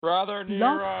Brother Blog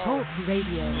Nero. Talk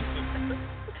Radio.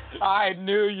 I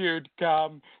knew you'd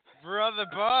come. Brother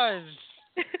Buzz.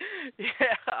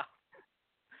 Yeah.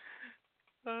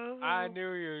 I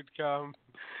knew you'd come.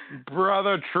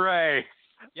 Brother Trey.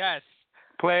 Yes.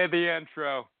 Play the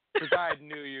intro, because I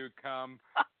knew you'd come.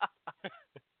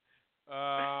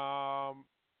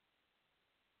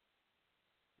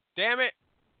 Damn it.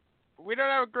 We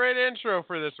don't have a great intro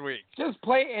for this week. Just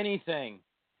play anything.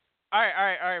 All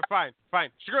right, fine.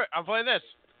 Screw it, I'm playing this.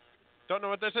 Don't know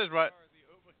what this is, but...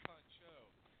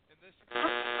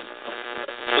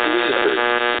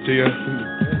 To you.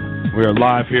 We are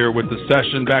live here with the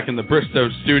session back in the Bristow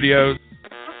studios.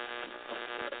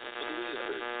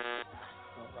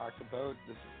 Don't rock the boat.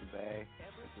 This is the Bay. This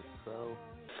is Crow.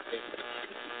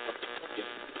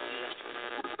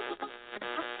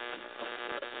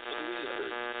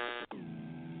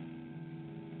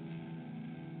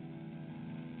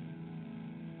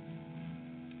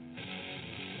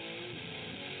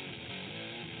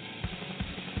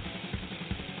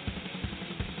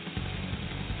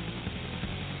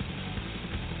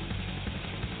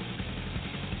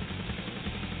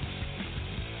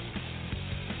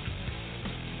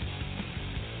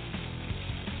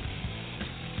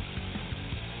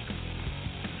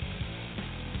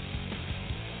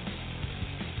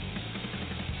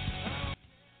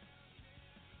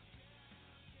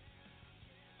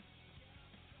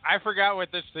 I forgot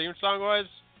what this theme song was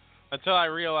until I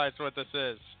realized what this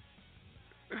is.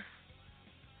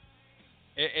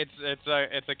 It's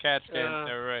a CAT scan.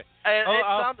 Everybody. It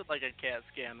sounded like a CAT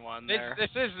scan one there. This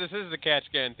is the CAT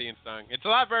scan theme song. It's a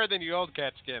lot better than the old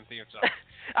CAT scan theme song.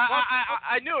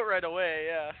 I knew it right away.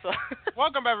 Yeah. So.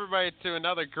 Welcome everybody to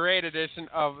another great edition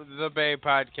of the Bay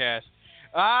Podcast.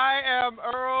 I am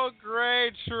Earl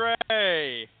Grey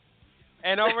Trey,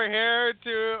 and over here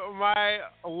to my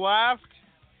left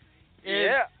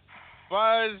is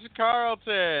Buzz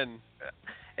Carlton.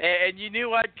 And you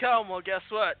knew I'd come. Well, guess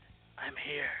what? I'm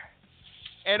here.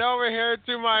 And over here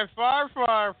to my far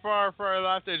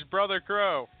left is Brother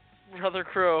Crow. Brother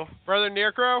Crow. Brother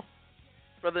Near Crow?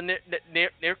 Brother Near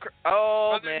Crow.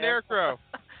 Oh, Brother man. Near Crow.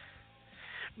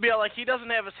 Yeah, like he doesn't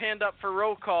have his hand up for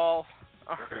roll call.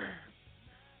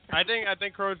 I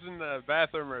think Crow's in the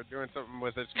bathroom or doing something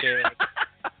with his kid.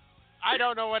 I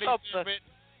don't know what he's doing, but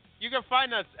you can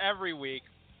find us every week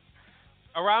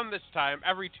around this time,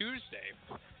 every Tuesday.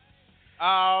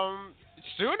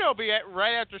 Soon it'll be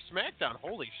right after SmackDown.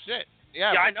 Holy shit!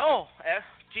 Yeah, I know.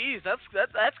 Jeez, that's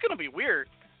gonna be weird.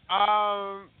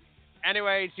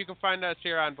 Anyways, you can find us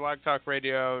here on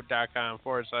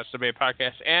blogtalkradio.com/The Bay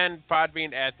Podcast and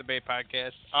Podbean at The Bay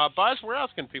Podcast. Buzz, where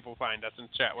else can people find us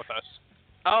and chat with us?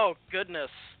 Oh goodness,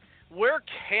 where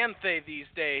can they these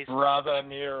days? Brother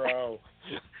Nero.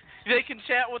 They can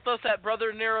chat with us at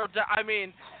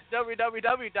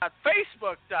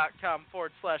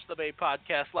www.facebook.com/The Bay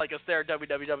Podcast. Like us there,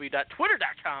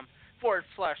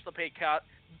 www.twitter.com/The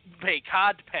Bay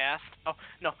Codcast. Oh,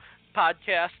 no,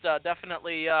 podcast.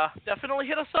 Definitely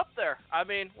hit us up there. I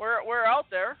mean, we're out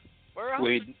there. We're out.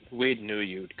 We knew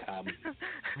you'd come.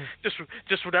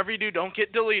 just whatever you do, don't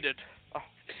get deleted. Oh.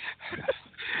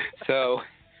 So,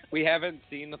 we haven't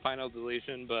seen the final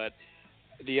deletion, but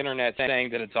the internet's saying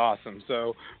that it's awesome.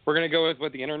 So, we're going to go with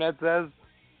what the internet says.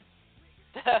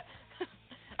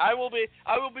 I will be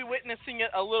witnessing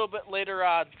it a little bit later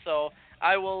on, so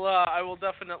I will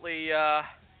definitely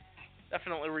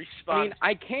respond. I mean,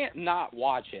 I can't not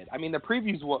watch it. I mean, the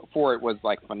previews for it was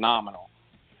like phenomenal.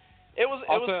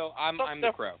 I'm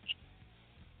the Crow.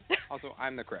 Also,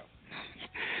 I'm the Crow.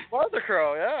 The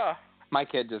Crow, yeah. My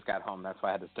kid just got home. That's why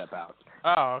I had to step out.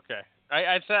 Oh, okay.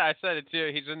 I said it too.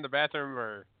 He's in the bathroom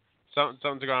or something's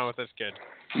going on with this kid.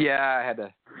 Yeah, I had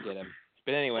to get him.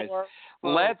 But anyways,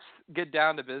 let's get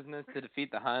down to business to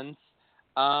defeat the Huns.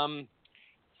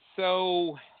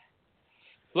 So,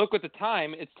 look at the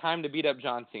time. It's time to beat up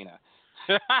John Cena.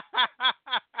 Yeah,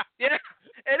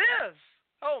 it is.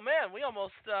 Oh man, we were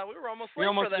almost late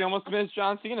for that. We almost missed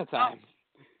John Cena time.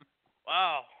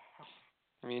 Wow.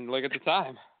 I mean, look at the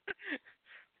time.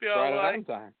 Right on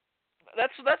time.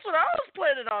 That's what I was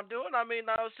planning on doing. I mean,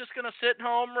 I was just gonna sit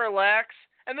home, relax,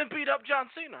 and then beat up John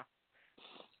Cena.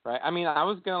 Right. I mean, I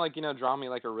was gonna draw me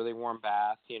like a really warm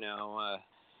bath.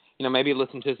 Maybe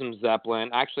listen to some Zeppelin.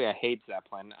 Actually, I hate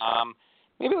Zeppelin.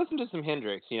 Maybe listen to some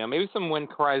Hendrix. Maybe some When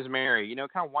Cries Mary.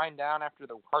 Kind of wind down after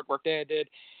the hard work day I did,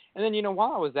 and then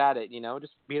while I was at it,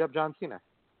 just beat up John Cena.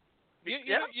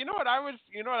 You know what I was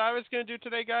gonna do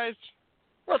today, guys?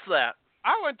 What's that?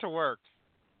 I went to work.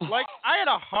 Like, I had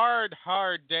a hard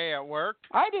day at work.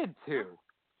 I did too.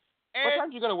 And what time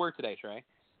did you go to work today, Trey?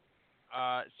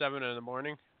 7 in the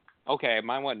morning. Okay,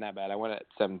 mine wasn't that bad. I went at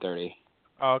 7:30.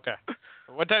 Oh, okay.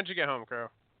 What time did you get home, Crow?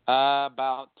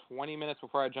 About 20 minutes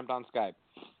before I jumped on Skype.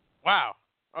 Wow.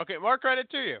 Okay, more credit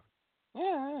to you.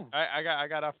 Yeah. I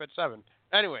got off at 7.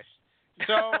 Anyways,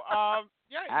 so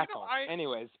yeah, Asshole.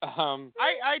 Anyways,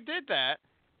 I did that,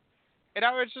 and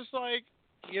I was just like,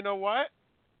 you know what?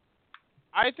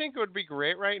 I think it would be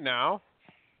great right now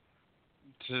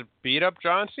to beat up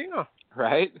John Cena.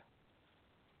 Right?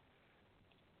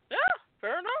 Yeah,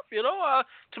 fair enough.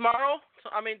 Tomorrow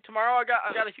I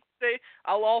got a huge day.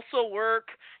 I'll also work.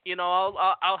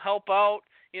 I'll help out.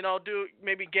 Do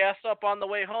maybe gas up on the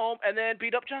way home, and then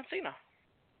beat up John Cena.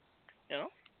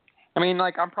 I mean,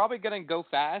 like, I'm probably gonna go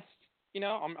fast.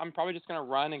 I'm probably just gonna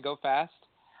run and go fast.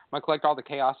 I'm gonna collect all the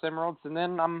Chaos Emeralds, and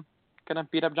then I'm gonna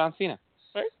beat up John Cena.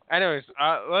 Right? Anyways,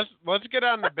 let's get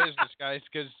on to business, guys,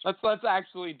 because let's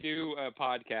actually do a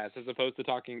podcast as opposed to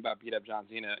talking about beat up John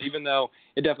Cena. Even though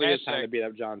it definitely is time to beat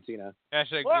up John Cena.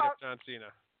 Hashtag beat up John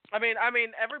Cena. I mean,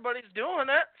 everybody's doing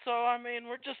it, so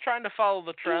we're just trying to follow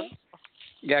the trends.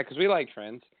 Yeah, because we like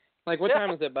trends. Like, what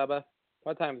time is it, Bubba?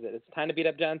 What time is it? It's time to beat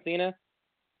up John Cena?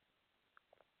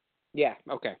 Yeah,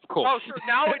 okay, cool. Oh, sure.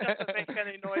 Now he doesn't make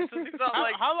any noises. He's not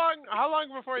like... How long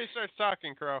before he starts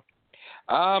talking, Crow?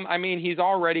 I mean, he's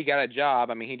already got a job.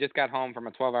 I mean, he just got home from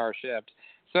a 12-hour shift.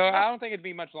 So I don't think it'd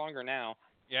be much longer now.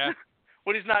 Yeah.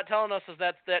 What he's not telling us is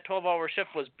that 12-hour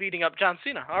shift was beating up John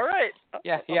Cena. All right.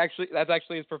 Yeah, that's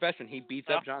actually his profession. He beats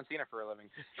up John Cena for a living.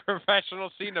 Professional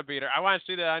Cena beater. I want to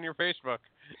see that on your Facebook.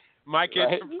 My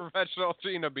kid's a professional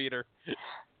Cena beater.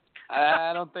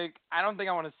 I don't think I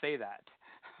want to say that.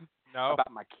 No.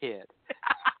 About my kid.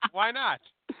 Why not?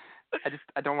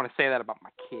 I don't want to say that about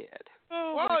my kid.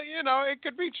 Well, it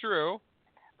could be true.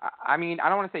 I mean, I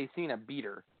don't want to say Cena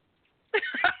beater.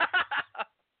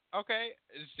 Okay,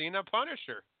 Cena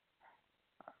Punisher.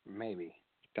 Maybe.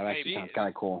 That actually sounds kind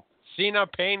of cool. Cena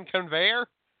Pain Conveyor?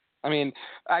 I mean,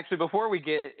 actually, before we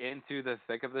get into the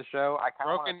thick of the show, I kind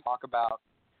of want to talk about,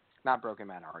 not Broken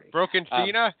Man already. Broken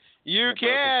Cena? You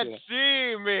can't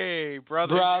see me,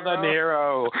 Brother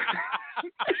Nero.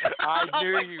 I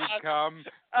knew you'd come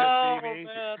to see me.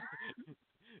 Man.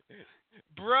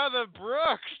 Brother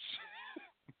Brooks.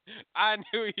 I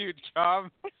knew you'd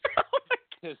come.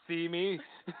 To see me?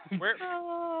 We're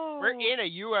in a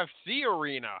UFC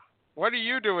arena. What are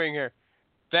you doing here?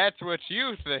 That's what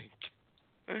you think.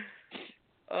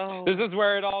 This is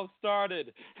where it all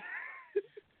started.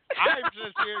 I'm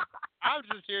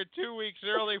just here 2 weeks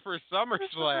early for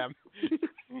SummerSlam.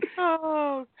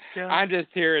 Oh, God. I'm just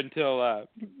here until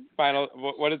final.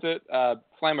 What is it?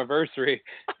 Slammiversary.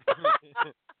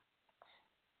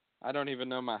 I don't even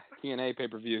know my TNA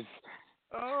pay-per-views,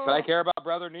 but I care about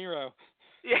Brother Nero.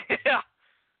 Yeah.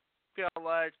 Feel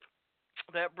like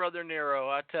that Brother Nero,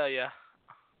 I tell you.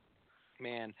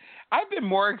 Man, I've been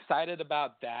more excited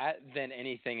about that than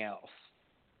anything else.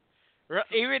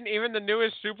 Even the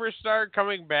newest superstar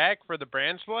coming back for the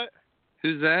brand split?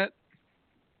 Who's that?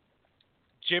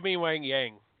 Jimmy Wang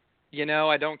Yang.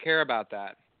 I don't care about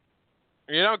that.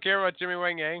 You don't care about Jimmy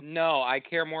Wang Yang? No, I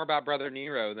care more about Brother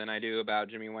Nero than I do about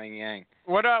Jimmy Wang Yang.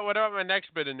 What about my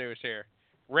next bit of news here?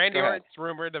 Randy Orton's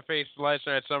rumored to face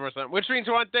Lesnar at SummerSlam, which means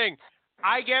one thing: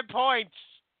 I get points.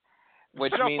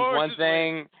 Which means one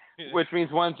thing.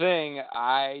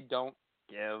 I don't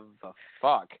give a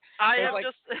fuck.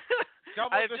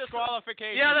 Double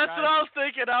disqualification. Yeah, that's what I was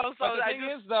thinking. But the thing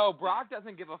is, though, Brock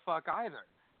doesn't give a fuck either.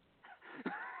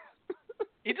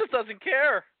 He just doesn't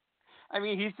care. I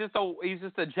mean, he's just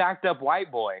a jacked up white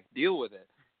boy. Deal with it.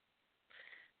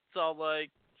 So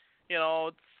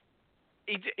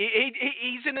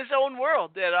he's in his own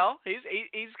world.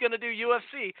 He's gonna do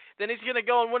UFC. Then he's gonna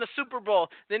go and win a Super Bowl.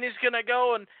 Then he's gonna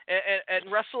go and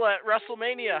wrestle at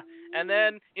WrestleMania. And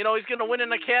then he's gonna win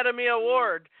an Academy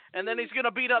Award. And then he's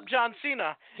gonna beat up John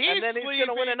Cena. And then he's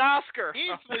gonna win an Oscar.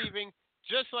 He's leaving,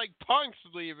 just like Punk's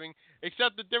leaving.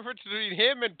 Except the difference between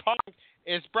him and Punk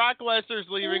is Brock Lesnar's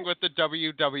leaving with the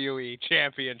WWE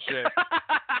Championship.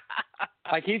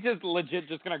 Like, he's just legit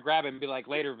just going to grab him and be like,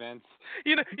 later, Vince.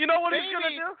 You know what he's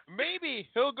going to do? Maybe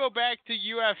he'll go back to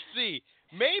UFC.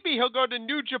 Maybe he'll go to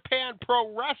New Japan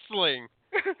Pro Wrestling.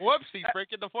 Whoops, he's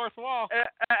breaking the fourth wall.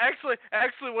 Actually,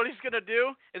 what he's going to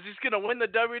do is he's going to win the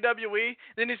WWE,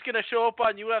 then he's going to show up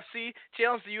on UFC,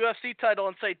 challenge the UFC title,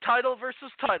 and say, title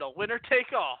versus title, winner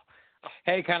take all.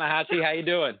 Hey, Tanahashi, how you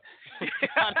doing?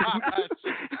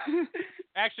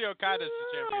 Actually, Okada's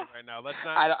the champion right now. Let's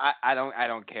not. I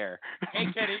don't care. Hey,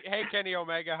 Kenny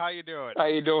Omega, how you doing? How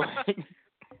you doing?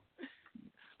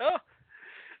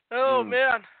 Oh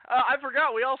man, I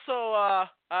forgot. We also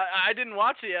I didn't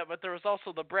watch it yet, but there was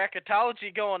also the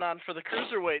bracketology going on for the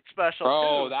cruiserweight special.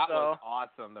 Oh, too, that so. was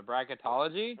awesome. The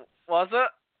bracketology. Was it?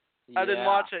 I didn't Yeah.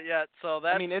 watch it yet, so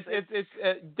that's. I mean, it's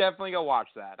definitely go watch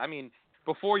that. I mean,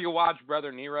 before you watch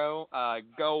Brother Nero,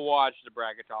 go watch the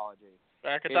bracketology.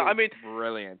 I mean,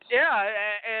 brilliant. Yeah,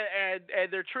 and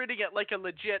they're treating it like a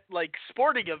legit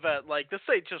sporting event. Like, this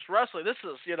ain't just wrestling. This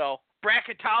is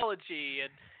bracketology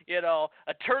and a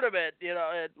tournament.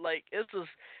 And this is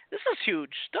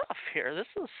huge stuff here. This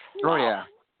is Oh yeah.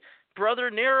 Brother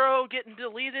Nero getting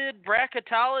deleted.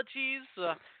 Bracketologies.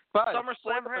 But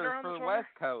SummerSlam right spoilers around for the the corner. West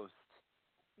Coast.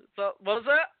 So what was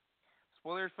that?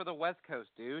 Spoilers for the West Coast,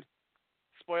 dude.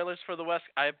 Spoilers for the West.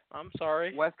 I'm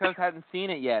sorry. West Coast hasn't seen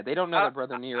it yet. They don't know that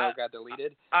Brother Nero got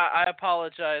deleted. I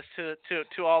apologize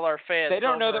to all our fans. They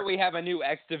don't know that we have a new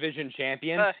X Division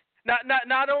champion.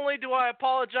 Not only do I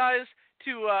apologize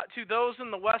to those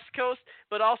in the West Coast,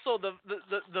 but also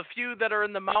the few that are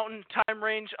in the Mountain Time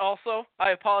range. Also, I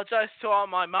apologize to all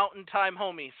my Mountain Time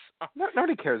homies.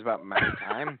 Nobody cares about Mountain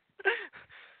Time.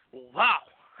 Wow.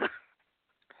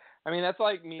 I mean, that's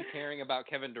like me caring about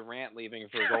Kevin Durant leaving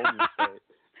for Golden State.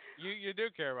 You do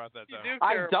care about that, though. You do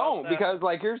I care don't, about that.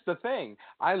 because here's the thing.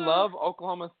 I love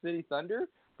Oklahoma City Thunder,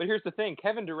 but here's the thing.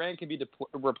 Kevin Durant can be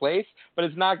replaced, but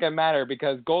it's not going to matter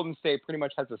because Golden State pretty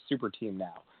much has a super team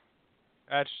now.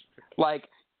 That's like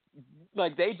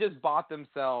they just bought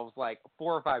themselves 4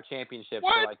 or 5 championships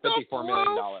for $54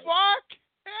 million. Fuck?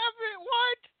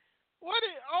 What?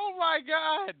 Oh my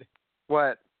God.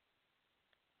 What?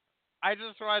 I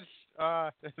just watched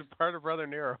part of Brother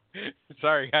Nero.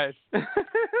 Sorry, guys.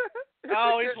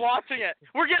 Oh, he's watching it.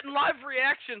 We're getting live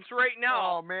reactions right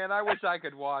now. Oh man, I wish I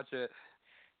could watch it.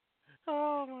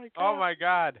 Oh my God. Oh my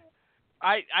God.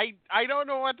 I don't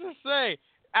know what to say.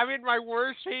 I mean, my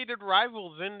worst hated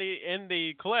rivals in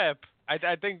the clip.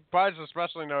 I think Buzz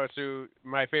especially knows who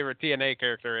my favorite TNA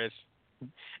character is.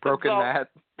 Broken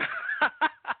Matt.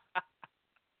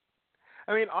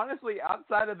 I mean, honestly,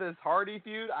 outside of this Hardy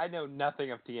feud, I know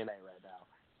nothing of TNA right now.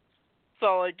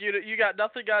 So you got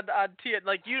nothing on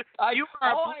TNA.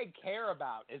 All I care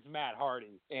about is Matt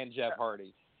Hardy and Jeff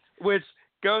Hardy, which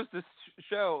goes to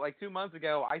show 2 months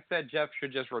ago I said Jeff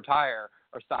should just retire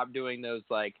or stop doing those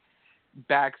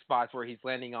back spots where he's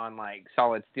landing on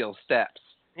solid steel steps.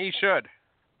 He should.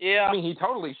 Yeah. I mean, he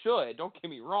totally should. Don't get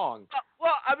me wrong.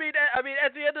 Well, I mean,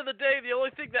 at the end of the day, the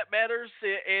only thing that matters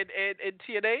in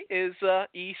TNA is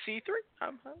EC3.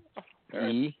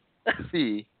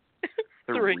 EC3.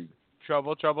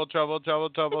 Trouble. Trouble.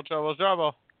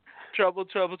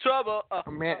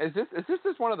 Oh, man, is this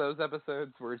just one of those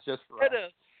episodes where it's just for us? It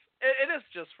is. It is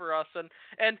just for us.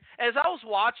 And as I was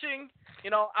watching,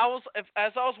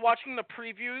 as I was watching the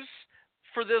previews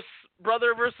for this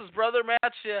brother versus brother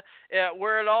match,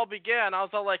 where it all began, I was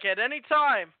all like, at any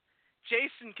time,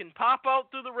 Jason can pop out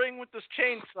through the ring with this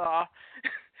chainsaw,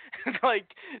 and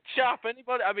chop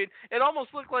anybody. I mean, it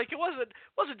almost looked like it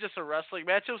wasn't just a wrestling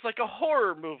match. It was like a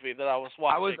horror movie that I was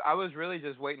watching. I was really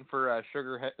just waiting for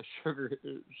Sugar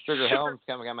Helms to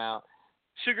come out.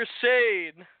 Sugar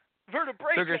Shane,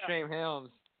 vertebrae. Sugar Shane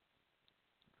Helms.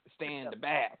 Stand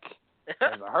back.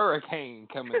 There's a hurricane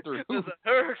coming through. There's a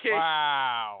hurricane.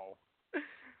 Wow.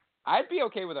 I'd be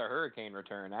okay with a hurricane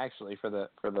return actually for the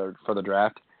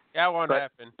draft. That won't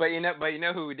happen. But you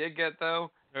know who we did get though?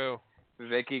 Who?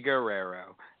 Vicky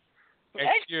Guerrero.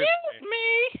 Excuse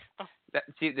me.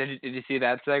 Did you see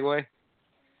that segue?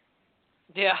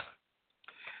 Yeah.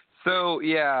 So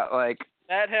yeah,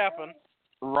 that happened.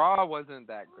 Raw wasn't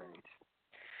that great.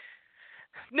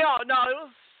 No, it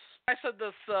was. I said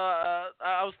this.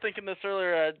 I was thinking this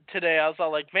earlier today. I was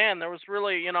all like, man, there was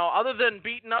really, other than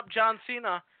beating up John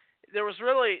Cena, there was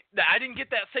really. I didn't get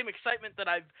that same excitement that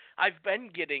I've been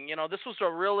getting. This was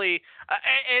a really,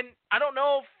 and I don't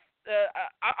know if.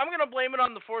 I'm going to blame it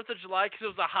on the 4th of July because it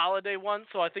was a holiday one,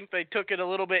 so I think they took it a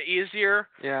little bit easier.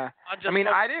 Yeah. I mean,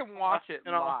 I didn't watch it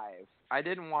live. I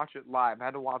didn't watch it live. I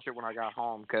had to watch it when I got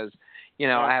home because,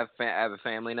 I have a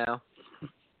family now.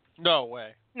 No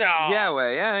way. No. Yeah.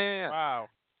 Wow.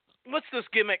 What's this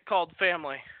gimmick called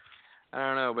family? I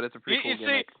don't know, but it's a pretty cool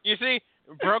gimmick. You see,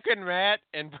 Broken Matt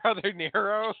and Brother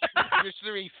Nero used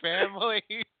to be family.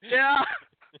 Yeah.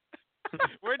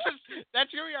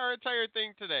 That's gonna be our entire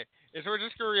thing today. Is we're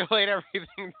just gonna relate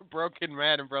everything to Broken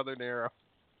Matt and Brother Nero.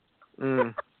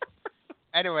 Mm.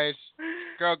 Anyways,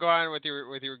 go on with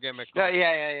your gimmick. Yeah.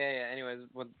 Anyways,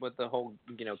 with the whole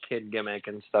kid gimmick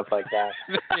and stuff like that.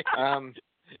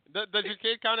 Does your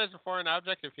kid count as a foreign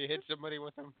object if you hit somebody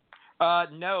with him?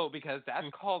 No, because that's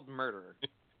called murder.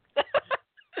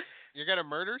 You're gonna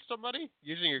murder somebody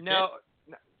using your kid? No,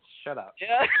 shut up.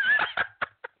 Yeah.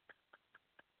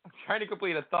 trying to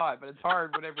complete a thought, but it's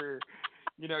hard whenever,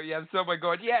 you know, you have someone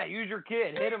going, yeah, use your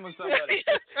kid, hit him with somebody.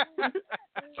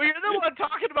 Well, you're the one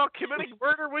talking about committing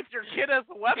murder with your kid as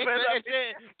a weapon.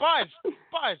 Buzz,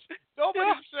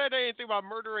 nobody said anything about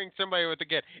murdering somebody with a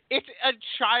kid. It's a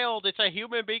child. It's a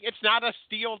human being. It's not a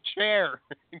steel chair.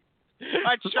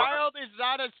 A child is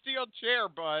not a steel chair,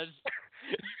 Buzz.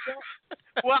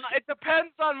 Well, it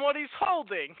depends on what he's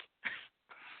holding.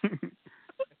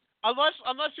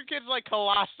 Unless your kid's like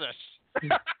Colossus.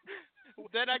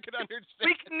 Then I could understand.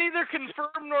 We can neither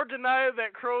confirm nor deny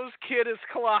that Crow's kid is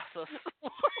Colossus.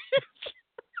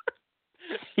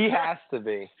 He has to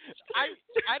be. I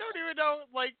don't even know.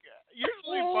 Like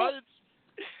usually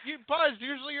Buzz.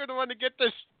 Usually you're the one to get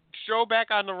this show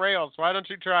back on the rails. Why don't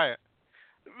you try it?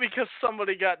 Because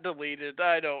somebody got deleted.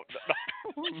 I don't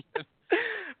know.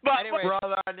 But anyway,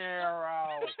 Brother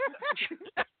Nero.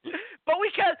 But we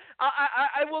can.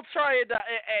 I will try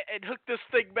and hook this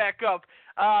thing back up.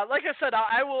 Like I said,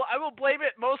 I will blame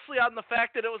it mostly on the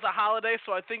fact that it was a holiday.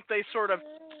 So I think they sort of,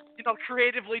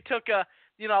 creatively took a,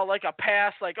 like a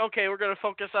pass. Like, okay, we're going to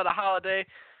focus on a holiday.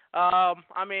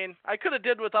 I mean, I could have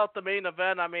did without the main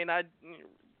event. I mean,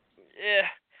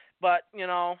 but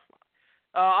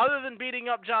other than beating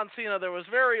up John Cena, there was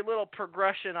very little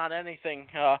progression on anything.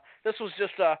 This was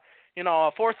just a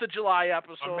 4th of July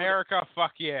episode. America,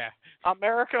 fuck yeah.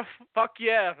 America, fuck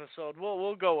yeah episode.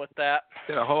 We'll go with that.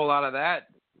 Did a whole lot of that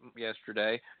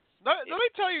yesterday. Let me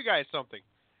tell you guys something.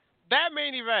 That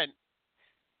main event,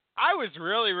 I was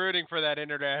really rooting for that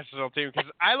international team because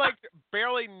I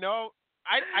barely know.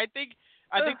 I think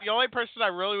the only person I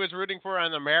really was rooting for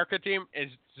on the America team is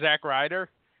Zack Ryder,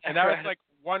 and that was like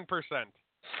 1%.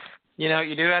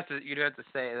 You do have to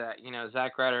say that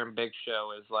Zack Ryder and Big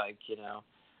Show is like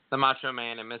the Macho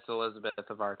Man and Miss Elizabeth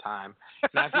of our time,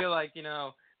 and I feel like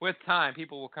with time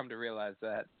people will come to realize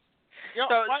that.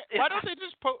 Why don't they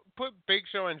just put Big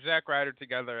Show and Zack Ryder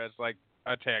together as like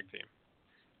a tag team?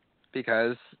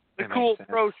 Because the cool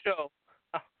pro show.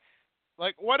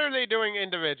 Like, what are they doing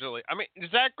individually? I mean,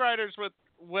 Zack Ryder's with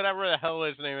whatever the hell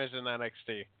his name is in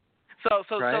NXT. So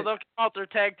right? So they'll come out, their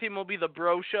tag team will be the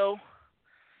Bro Show.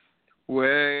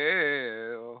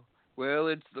 Well,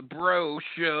 it's the Bro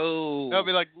Show. They'll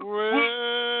be like,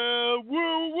 well,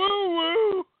 woo, woo,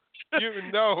 woo. You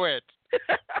know it.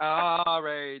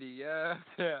 Alrighty, yeah.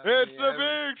 It's the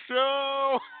Big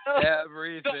Show.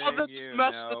 Everything you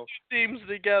mess know. The teams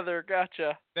together,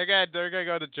 gotcha. They're gonna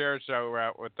go the Jericho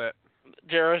route with it.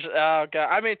 Oh god.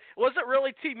 I mean, was it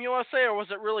really Team USA or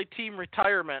was it really Team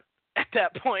Retirement at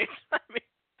that point? I mean,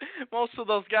 most of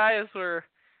those guys were,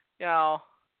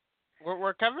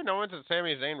 Were Kevin Owens and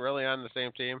Sami Zayn really on the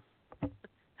same team?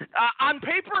 On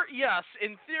paper, yes.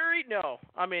 In theory, no.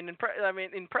 I mean, in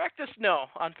practice, no.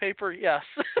 On paper, yes.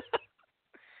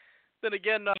 Then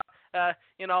again, So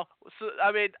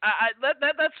I mean,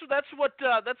 that's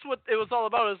what it was all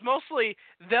about. It was mostly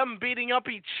them beating up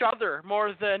each other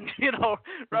more than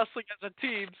wrestling as a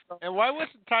team. So. And why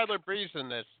wasn't Tyler Breeze in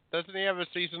this? Doesn't he have a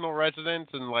seasonal residence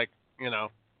in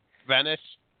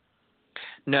Venice?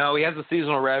 No, he has a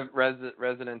seasonal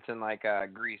residence in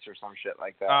Greece or some shit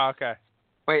like that. Oh, okay.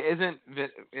 Wait,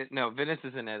 Venice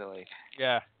is in Italy.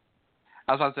 Yeah.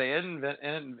 I was about to say, in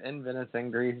Venice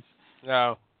in Greece.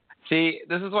 No. See,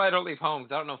 this is why I don't leave home,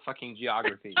 because I don't know fucking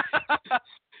geography.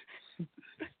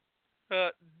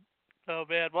 Oh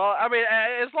man. Well, I mean,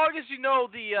 as long as you know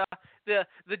the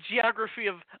geography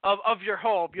of your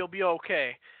home, you'll be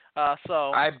okay.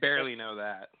 So. I barely know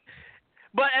that.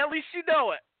 But at least you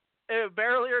know it,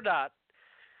 barely or not.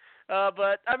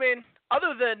 But I mean,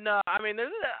 other than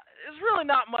there's really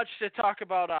not much to talk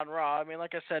about on Raw. I mean,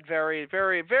 like I said, very,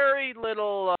 very, very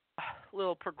little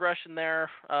progression there.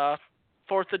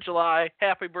 4th of July,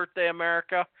 happy birthday,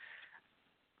 America.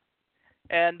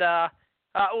 And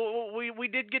we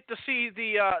did get to see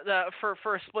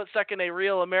for a split second a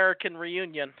real American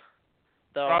reunion,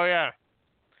 though. Oh yeah.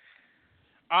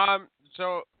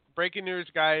 So breaking news,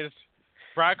 guys.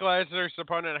 Brock Lesnar's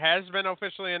opponent has been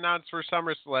officially announced for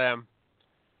SummerSlam.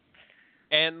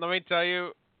 And let me tell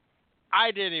you,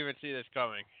 I didn't even see this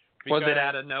coming. Was it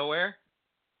out of nowhere?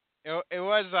 It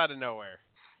was out of nowhere.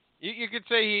 You could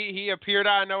say he appeared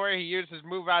out of nowhere. He used his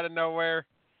move out of nowhere.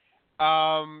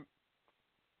 Clearly,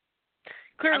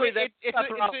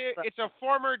 it's a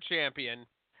former champion.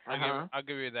 I'll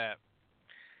give you that.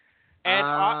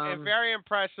 And very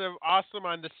impressive, awesome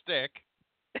on the stick.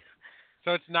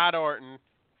 So it's not Orton.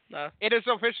 No. It is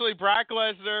officially Brock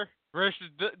Lesnar versus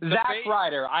the Zack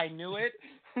Ryder. I knew it.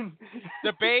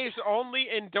 The Bay's only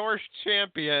endorsed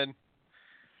champion,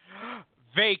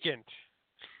 vacant.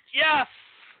 Yes.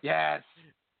 Yes.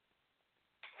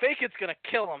 Vacant's gonna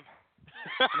kill him.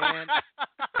 Man,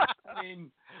 I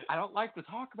mean, I don't like to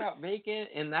talk about Bacon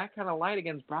in that kind of light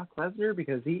against Brock Lesnar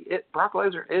because Brock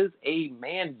Lesnar is a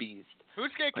man beast.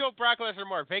 Who's gonna kill Brock Lesnar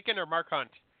more, Bacon or Mark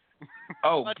Hunt?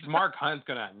 Oh, Mark Hunt's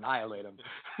gonna annihilate him.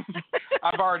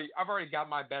 I've already got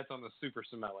my bets on the Super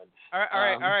Samoan. All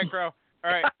right, Crow.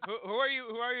 All right, who are you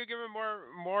giving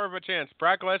more of a chance,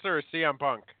 Brock Lesnar or CM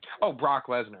Punk? Oh, Brock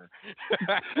Lesnar.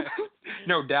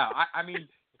 No doubt. I mean,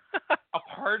 a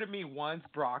part of me wants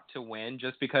Brock to win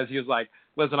just because he was like,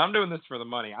 listen, I'm doing this for the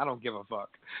money. I don't give a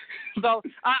fuck. So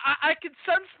I could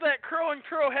sense that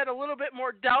Crow had a little bit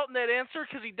more doubt in that answer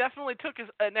because he definitely took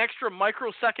an extra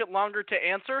microsecond longer to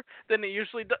answer than he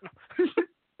usually does.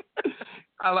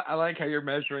 I like how you're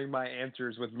measuring my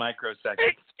answers with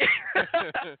microseconds.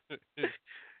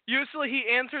 Usually he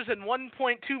answers in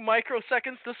 1.2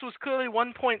 microseconds. This was clearly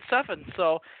 1.7.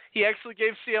 So he actually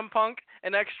gave CM Punk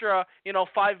an extra,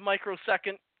 5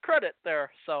 microsecond credit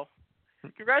there. So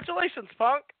congratulations,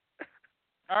 Punk.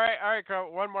 All right, Crow.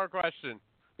 One more question.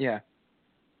 Yeah.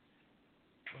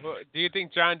 Do you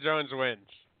think John Jones wins?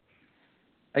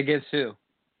 Against who?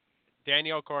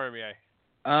 Daniel Cormier.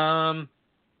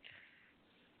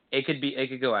 It could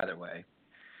go either way.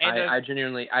 I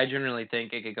genuinely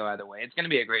think it could go either way. It's going to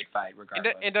be a great fight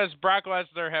regardless. And does Brock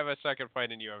Lesnar have a second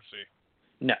fight in UFC?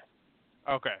 No.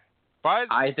 Okay. But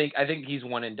I think he's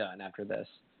one and done after this.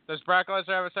 Does Brock Lesnar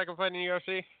have a second fight in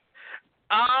UFC?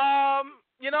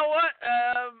 You know what?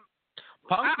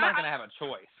 Punk's not going to have a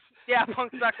choice. Yeah,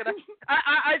 Punk's not going to.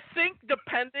 I think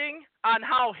depending on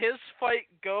how his fight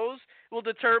goes will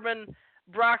determine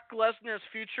Brock Lesnar's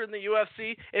future in the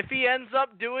UFC. If he ends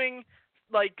up doing,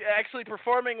 actually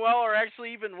performing well or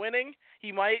actually even winning,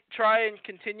 he might try and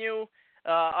continue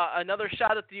another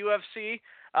shot at the UFC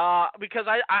because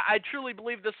I truly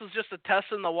believe this is just a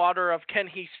test in the water of can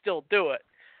he still do it.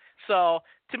 So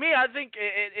to me, I think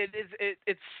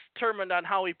it's determined on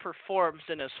how he performs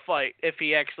in his fight if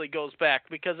he actually goes back.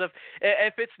 Because if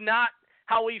it's not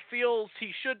how he feels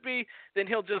he should be, then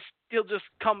he'll just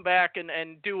come back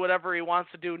and do whatever he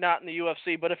wants to do, not in the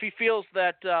UFC. But if he feels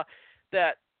that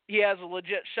he has a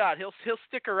legit shot, he'll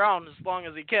stick around as long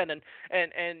as he can. And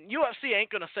UFC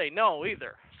ain't gonna say no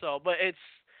either. So, but it's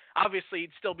obviously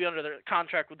he'd still be under the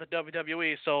contract with the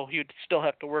WWE, so he'd still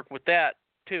have to work with that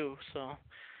too. So.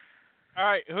 All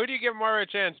right, who do you give more of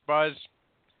a chance, Buzz?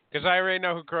 Because I already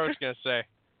know who Crow's going to say,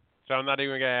 so I'm not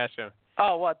even going to ask him.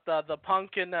 Oh, what, the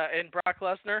Punk and Brock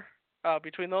Lesnar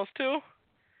between those two?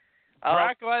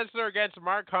 Brock Lesnar against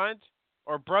Mark Hunt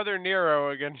or Brother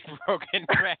Nero against Broken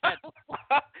Matt?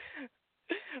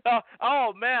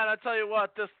 Oh, man, I tell you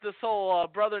what, this whole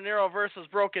Brother Nero versus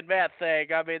Broken Matt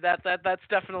thing, I mean, that's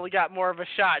definitely got more of a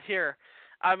shot here.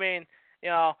 I mean,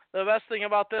 the best thing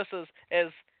about this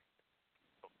is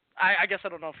I guess I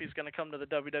don't know if he's going to come to the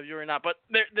WWE or not, but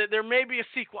there may be a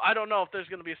sequel. I don't know if there's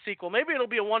going to be a sequel. Maybe it'll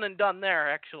be a one and done there,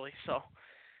 actually. So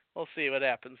we'll see what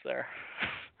happens there.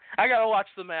 I got to watch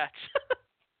the match.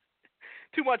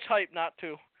 Too much hype not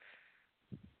to.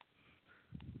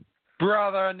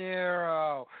 Brother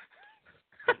Nero.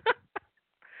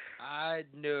 I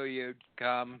knew you'd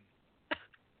come.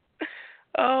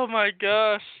 Oh, my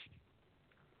gosh.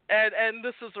 And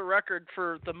this is a record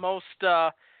for the most...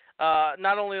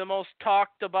 not only the most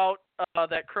talked about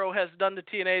that Crow has done to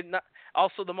TNA,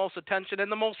 also the most attention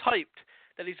and the most hyped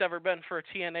that he's ever been for a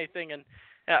TNA thing, and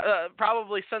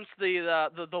probably since the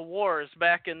wars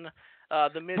back in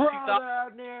the mid 2000s.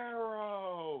 Brother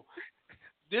Nero.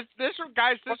 This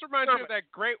reminds me of that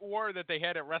great war that they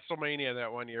had at WrestleMania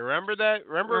that one year. Remember that?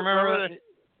 Remember that?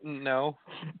 No.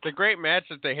 The great match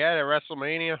that they had at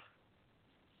WrestleMania.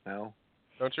 No.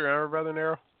 Don't you remember, Brother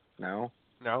Nero? No.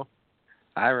 No.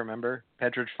 I remember.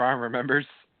 Petridge Farm remembers.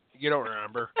 You don't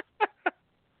remember.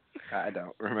 I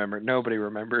don't remember. Nobody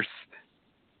remembers.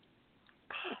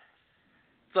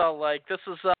 So, this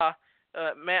is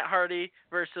Matt Hardy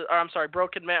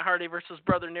Broken Matt Hardy versus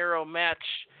Brother Nero match.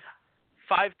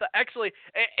 Actually,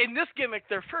 in this gimmick,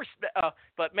 their first,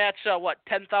 but match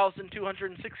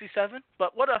 10,267.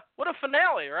 But what a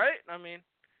finale, right? I mean.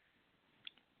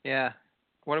 Yeah.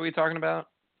 What are we talking about?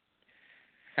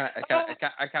 I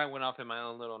kind of went off in my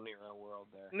own little Nero world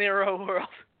there. Nero world.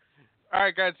 All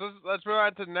right, guys, let's move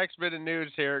on to the next bit of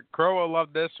news here. Crow will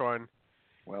love this one.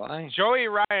 Well, Joey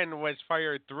Ryan was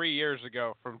fired 3 years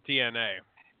ago from TNA.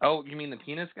 Oh, you mean the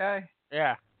penis guy?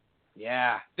 Yeah.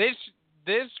 Yeah. This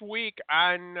week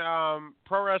on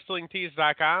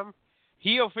ProWrestlingTees.com,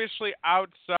 he officially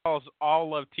outsells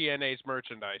all of TNA's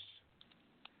merchandise.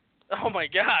 Oh, my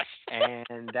gosh.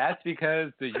 And that's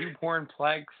because the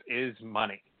YouPornplex is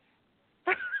money.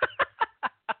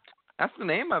 That's the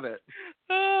name of it.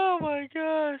 Oh, my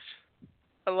gosh.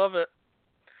 I love it.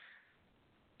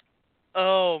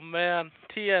 Oh man,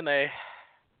 TNA.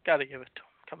 Gotta give it to him.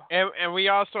 Come on. And we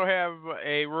also have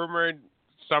a rumored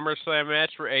SummerSlam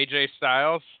match for AJ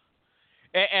Styles.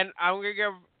 And I'm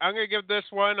gonna give this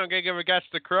one. I'm gonna give a guess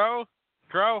to Crow.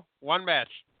 Crow, one match.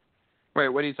 Wait,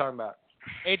 what are you talking about?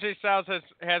 AJ Styles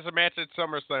has a match at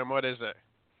SummerSlam. What is it?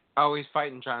 Oh, he's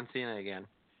fighting John Cena again.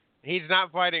 He's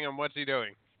not fighting him. What's he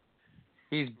doing?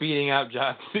 He's beating up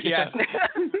John Cena. Yes.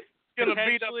 Gonna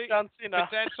beat up John Cena.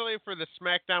 Potentially for the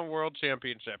SmackDown World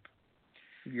Championship.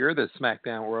 You're the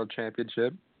SmackDown World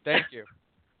Championship. Thank you.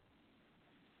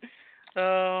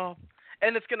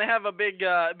 And it's gonna have a big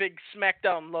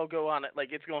SmackDown logo on it.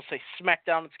 Like it's gonna say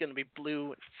SmackDown. It's gonna be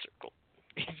blue and circled.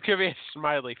 It's gonna be a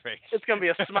smiley face. It's gonna be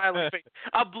a smiley face,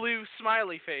 a blue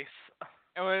smiley face.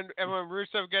 And when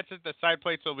Rusev gets it, the side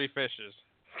plates will be fishes.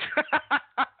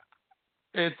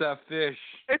 It's a fish.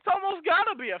 It's almost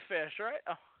gotta be a fish, right?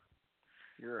 Oh.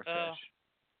 You're a fish.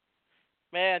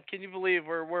 Man, can you believe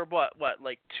we're what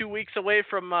like 2 weeks away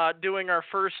from doing our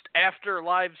first after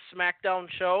live SmackDown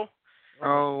show?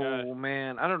 Oh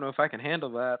man, I don't know if I can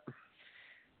handle that.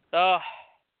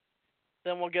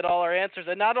 Then we'll get all our answers,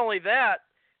 and not only that,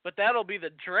 but that'll be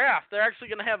the draft. They're actually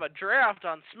gonna have a draft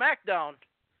on SmackDown.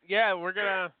 Yeah, we're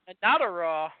gonna. And not a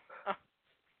Raw.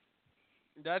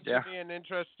 That should be an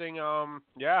interesting.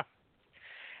 Yeah.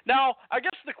 Now, I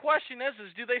guess the question is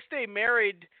do they stay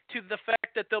married to the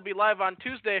fact that they'll be live on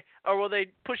Tuesday, or will they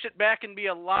push it back and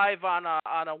be live on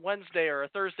a Wednesday or a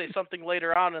Thursday, something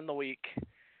later on in the week?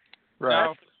 Right.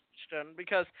 No.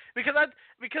 Because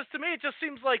to me it just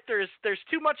seems like there's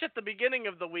too much at the beginning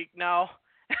of the week now,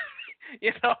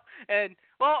 and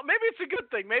well, maybe it's a good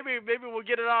thing. Maybe we'll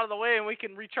get it out of the way and we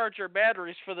can recharge our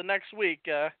batteries for the next week.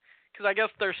 Because I guess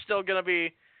there's still gonna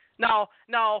be now.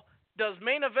 Does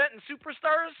main event and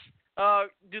superstars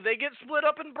do they get split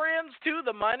up in brands too?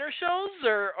 The minor shows,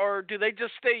 or do they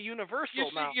just stay universal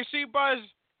now? You see, Buzz.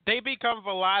 They become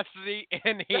Velocity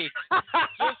and Heat.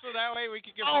 Just so that way we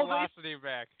can get Velocity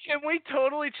back. Can we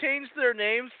totally change their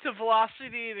names to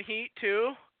Velocity and Heat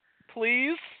too?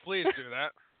 Please? Please do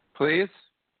that. Please?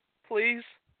 Please?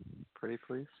 Pretty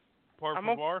please? Por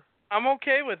favor. I'm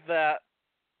okay with that,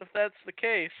 if that's the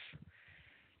case.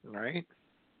 Right?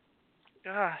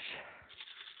 Gosh.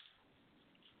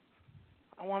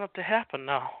 I want it to happen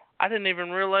now. I didn't even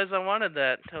realize I wanted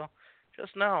that until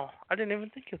just now. I didn't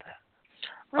even think of that.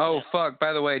 Oh, fuck.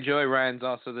 By the way, Joey Ryan's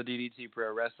also the DDT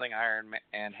Pro Wrestling Iron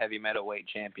and Heavy Metalweight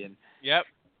Champion. Yep.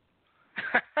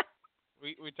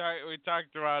 we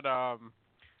talked about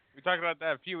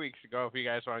that a few weeks ago. If you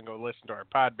guys want to go listen to our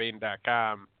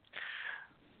Podbean.com.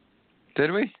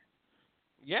 Did we?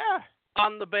 Yeah.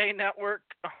 On the Bay Network.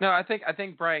 No, I think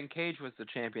Brian Cage was the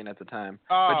champion at the time.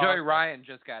 Oh, but Joey Ryan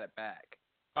just got it back.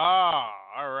 Oh,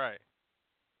 all right.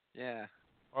 Yeah.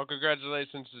 Well,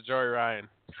 congratulations to Joey Ryan.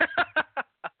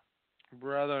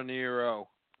 Brother Nero.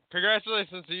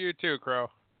 Congratulations to you too, Crow.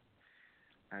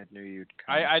 I knew you'd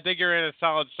come. I think you're in a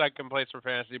solid second place for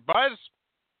fantasy. Buzz?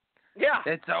 Yeah.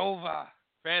 It's over.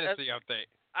 Fantasy update.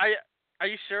 Are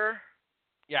you sure?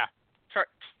 Yeah.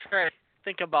 Trey,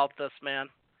 think about this, man.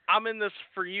 I'm in this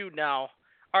for you now.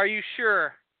 Are you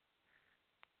sure?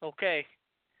 Okay.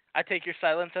 I take your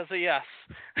silence as a yes.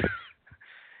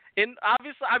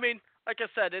 Obviously, I mean, like I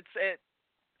said,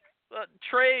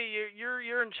 Trey,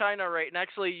 you're in China, right? And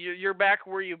actually, you're back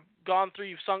where you've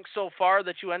sunk so far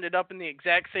that you ended up in the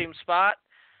exact same spot.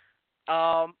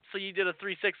 So you did a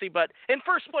 360, but in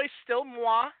first place, still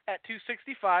moi at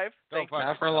 265.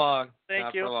 Not for long.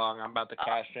 Thank you. Not for long. I'm about to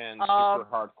cash in super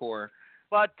hardcore.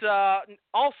 But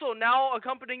also now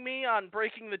accompanying me on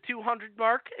breaking the 200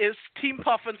 mark is Team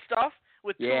Puffin Stuff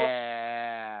with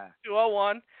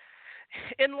 201.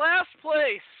 In last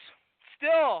place,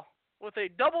 still with a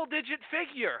double-digit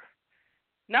figure,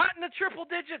 not in the triple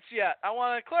digits yet. I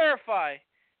want to clarify.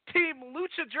 Team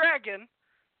Lucha Dragon.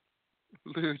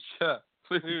 Lucha.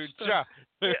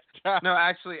 No,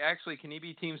 actually, can he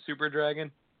be Team Super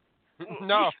Dragon?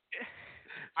 No.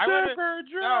 Super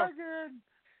Dragon. No.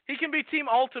 He can be Team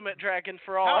Ultimate Dragon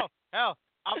for all. Hell,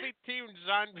 I'll be Team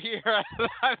Jean-Pierre.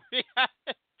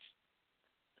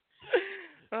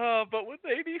 But with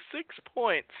 86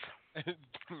 points.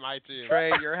 My team.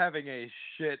 Trey, you're having a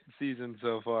shit season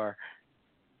so far.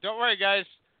 Don't worry, guys.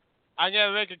 I'm going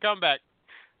to make a comeback.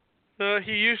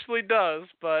 He usually does,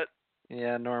 but...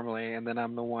 Yeah, normally. And then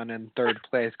I'm the one in third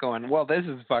place going, well, this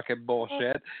is fucking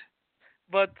bullshit.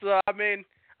 But, I mean,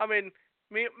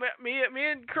 me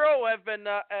and Crow have been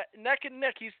neck and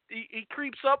neck. He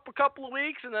creeps up a couple of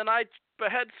weeks, and then I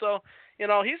ahead. So,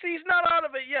 he's not out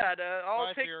of it yet.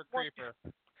 You're a creeper.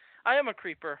 I am a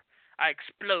creeper. I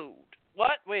explode.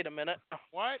 What? Wait a minute.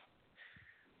 What?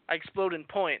 I explode in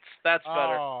points. That's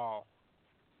better. Oh.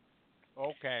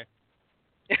 Okay.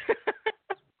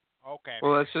 Okay.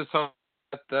 Well, let's just hope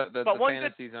that the But one good-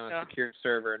 fantasy's on a secure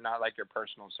server, not like your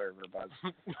personal server, Buzz.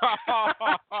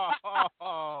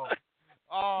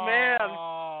 Oh, Man.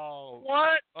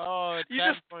 What? Oh, it's You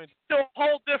 10 just- points. It's a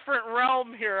whole different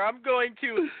realm here. I'm going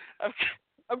to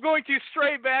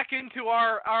stray back into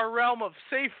our realm of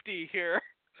safety here.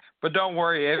 But don't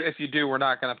worry, if you do, we're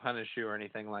not going to punish you or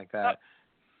anything like that.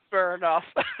 Fair enough.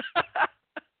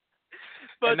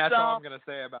 But and that's all I'm going to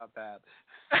say about that.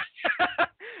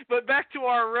 but back to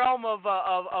our realm of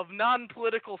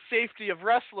non-political safety of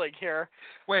wrestling here.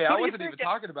 Wait, Who I do you wasn't think even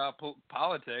talking about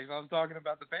politics. I was talking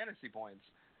about the fantasy points.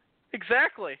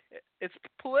 Exactly. It's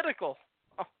political.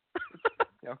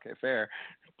 Okay, fair.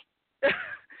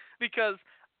 Because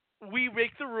we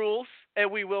make the rules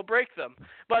and we will break them.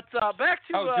 But back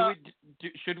to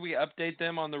should we update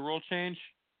them on the rule change?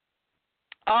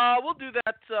 we'll do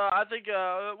that. I think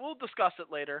we'll discuss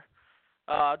it later.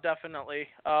 Definitely.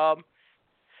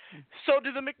 So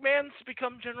do the McMahons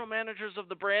become general managers of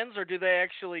the brands, or do they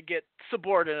actually get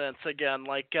subordinates again?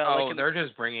 They're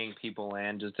just bringing people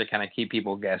in just to kind of keep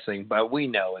people guessing. But we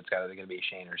know it's either going to be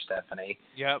Shane or Stephanie.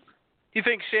 Yep. You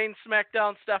think Shane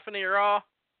SmackDown, Stephanie Raw?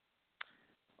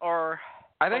 Or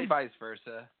I think vice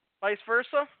versa. Vice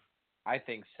versa? I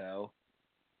think so.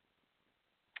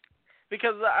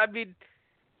 Because I mean,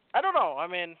 I don't know. I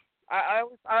mean, I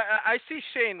see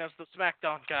Shane as the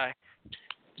SmackDown guy.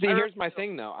 See, here's my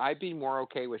thing though. I'd be more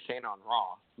okay with Shane on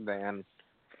Raw than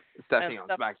Stephanie on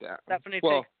SmackDown. Stephanie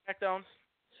takes SmackDown.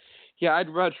 Yeah, I'd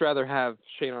much rather have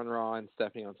Shane on Raw and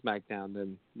Stephanie on SmackDown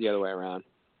than the other way around.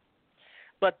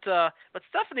 But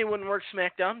Stephanie wouldn't work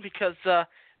SmackDown because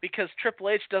Triple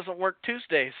H doesn't work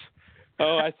Tuesdays.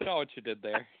 Oh, I saw what you did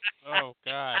there. Oh,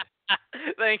 God.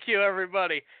 Thank you,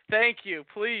 everybody. Thank you.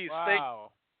 Please.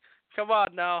 Wow. Come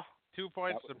on now. 2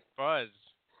 points to Buzz.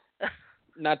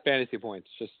 Not fantasy points,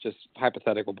 just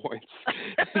hypothetical points.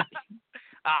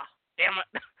 Damn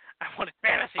it. I wanted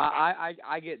fantasy points.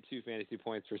 I get 2 fantasy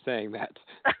points for saying that.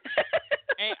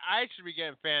 Hey, I should be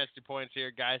getting fantasy points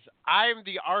here, guys. I'm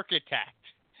the architect.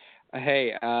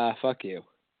 Hey, fuck you.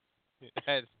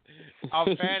 Of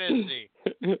fantasy.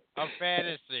 Of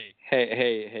fantasy.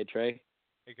 Hey, Trey.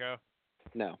 There you go.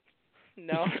 No.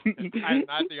 No. I'm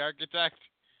not the architect.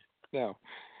 No.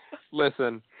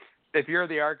 Listen, if you're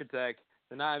the architect,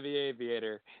 then I'm the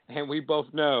aviator, and we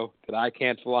both know that I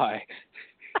can't fly.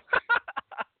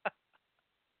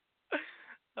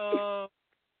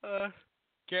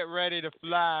 Get ready to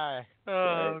fly.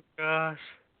 Oh, gosh.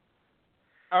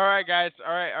 All right, guys.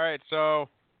 All right. So,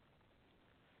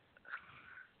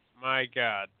 my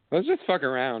God. Let's just fuck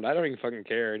around. I don't even fucking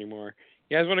care anymore.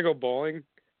 You guys want to go bowling?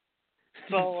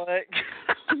 So,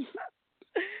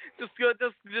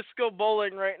 just go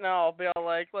bowling right now. I'll be all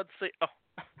like, let's see. Oh.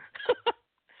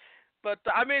 But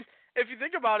I mean, if you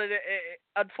think about it,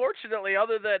 unfortunately,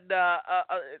 other than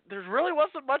there really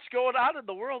wasn't much going on in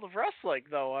the world of wrestling,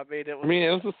 though. I mean,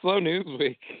 it was a slow news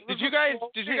week. Did you guys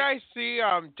see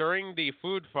during the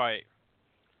food fight,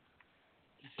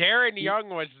 Darren Young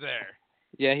was there?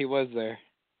 Yeah, he was there.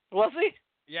 Was he?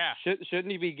 Yeah.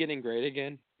 Shouldn't he be getting great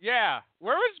again? Yeah.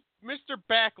 Where was Mr.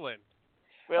 Backlund?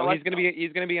 Well, he's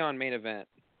gonna be on Main Event.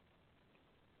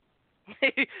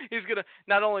 He's gonna.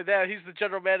 Not only that, he's the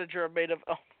general manager of Main Event.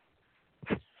 Oh.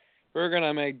 We're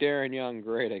gonna make Darren Young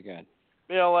great again.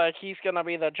 He's gonna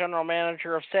be the general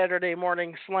manager of Saturday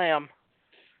Morning Slam.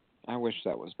 I wish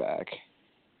that was back.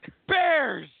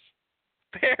 Bears.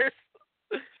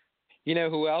 You know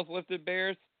who else lifted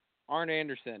Bears? Arn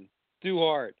Anderson, Stu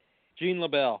Hart, Gene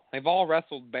LaBelle. They've all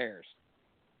wrestled Bears.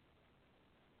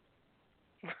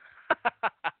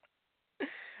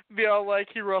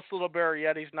 He wrestled a bear,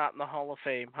 yet he's not in the Hall of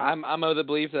Fame. Huh? I'm of the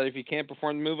belief that if you can't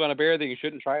perform the move on a bear, then you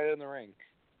shouldn't try it in the ring.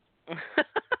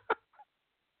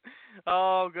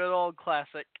 Oh, good old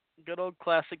classic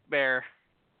bear.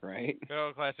 Right. Good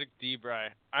old classic D-Bry.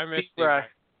 I miss D-Bry.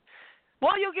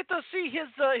 Well, you'll get to see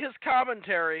his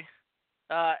commentary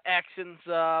actions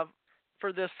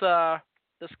for this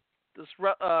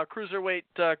cruiserweight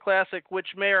classic, which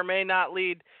may or may not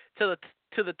lead to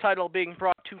the title being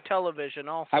brought to television.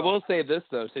 Also, I will say this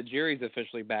though: Tajiri's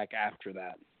officially back after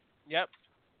that. Yep.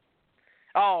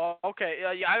 Oh, okay.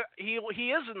 He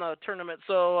is in the tournament,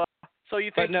 so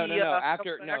you think? But no.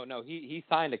 He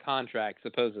signed a contract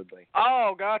supposedly.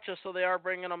 Oh, gotcha. So they are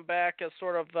bringing him back as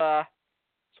sort of the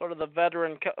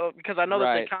veteran, because I know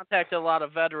that they contacted a lot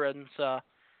of veterans for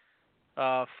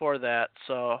that.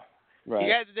 So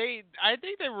yeah, I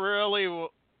think they really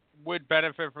would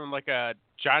benefit from like a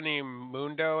Johnny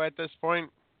Mundo at this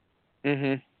point.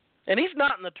 Mhm. And he's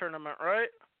not in the tournament, right?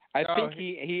 I No, think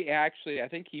he actually I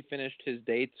think he finished his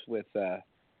dates with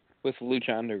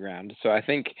Lucha Underground. So I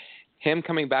think him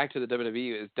coming back to the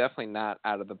WWE is definitely not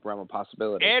out of the realm of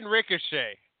possibility. And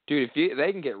Ricochet. Dude, if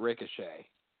they can get Ricochet.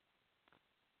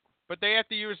 But they have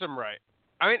to use him right.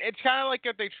 I mean, it's kind of like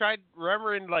if they tried,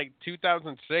 remember in like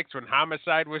 2006 when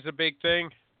Homicide was a big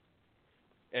thing?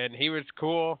 And he was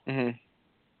cool. Mhm.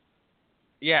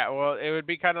 Yeah, well, it would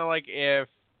be kind of like if,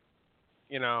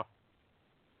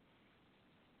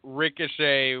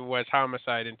 Ricochet was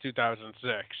Homicide in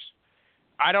 2006.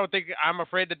 I'm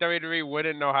afraid the WWE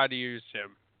wouldn't know how to use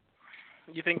him.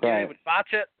 You think Right. they would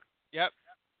botch it? Yep.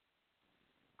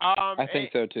 I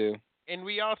think so too. And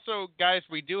we also, guys,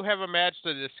 we do have a match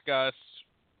to discuss.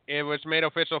 It was made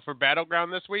official for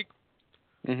Battleground this week.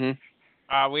 Mhm.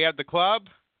 We have the Club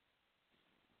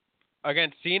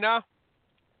against Cena.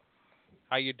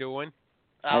 How you doing?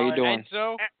 How you doing?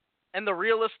 Enzo. And the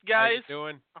realist How guys. you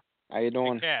doing? How you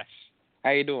doing? Cash.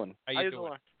 How you doing? How How you you doing?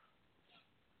 doing?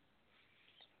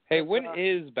 Hey, when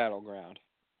is Battleground?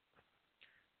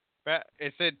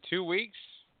 It said 2 weeks.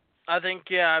 I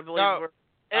think I believe No, we're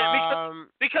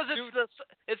because dude.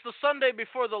 it's the Sunday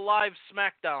before the live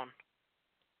SmackDown.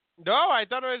 No, I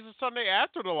thought it was the Sunday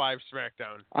after the live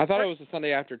SmackDown. I thought it was the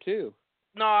Sunday after too.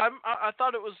 No, I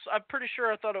thought it was. I'm pretty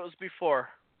sure I thought it was before.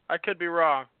 I could be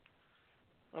wrong.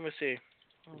 Let me see.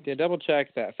 Yeah, double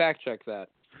check that. Fact check that.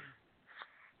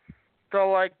 So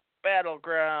like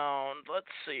Battleground. Let's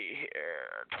see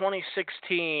here.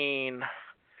 2016,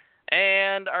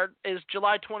 and is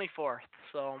July 24th.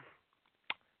 So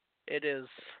it is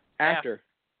After.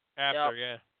 After,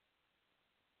 yeah.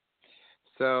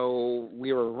 So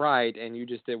we were right, and you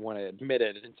just didn't want to admit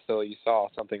it until you saw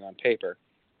something on paper.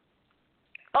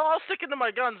 Oh, I'll stick into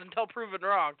my guns until proven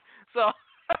wrong. So.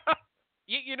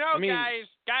 You know, I mean- guys.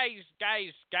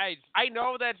 I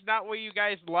know that's not what you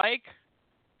guys like,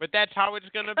 but that's how it's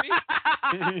gonna be.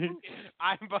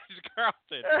 I'm Buzz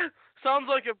Carlton. Sounds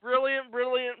like a brilliant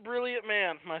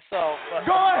man myself. But...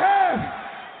 Go ahead!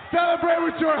 Celebrate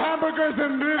with your hamburgers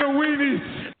and little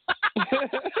weenies.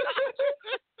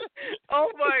 Oh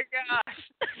my gosh.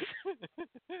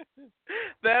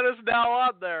 That is now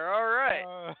on there. All right.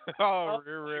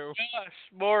 Ruru. Gosh,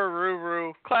 more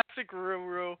Ruru. Classic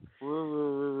Ruru.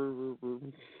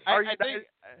 Are you I think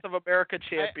of America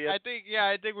champion? I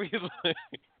think we.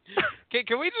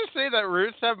 Can we just say that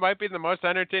Rusev might be the most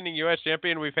entertaining U.S.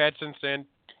 champion we've had since then?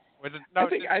 Was it? No, I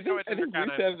think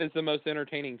Intercontinental. Rusev is the most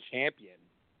entertaining champion.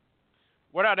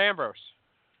 What about Ambrose?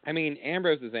 I mean,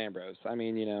 Ambrose is Ambrose. I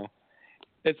mean,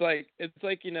 it's like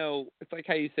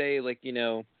how you say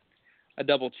a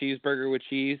double cheeseburger with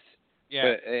cheese.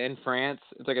 Yeah. But in France,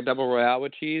 it's like a double royale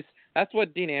with cheese. That's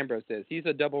what Dean Ambrose is. He's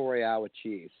a double royale with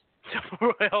cheese.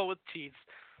 Royale with cheese.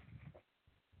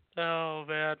 Oh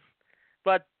man.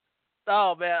 But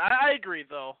I agree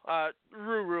though.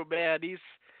 Ruru, man,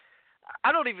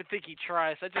 I don't even think he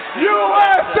tries. I just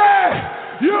USA!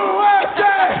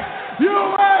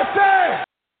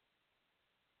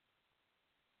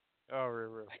 Oh,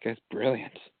 Ruru. That guy's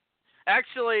brilliant.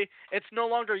 Actually, it's no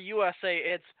longer USA.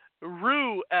 It's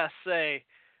Ru-SA.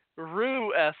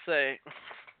 Ru-SA.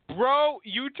 Bro,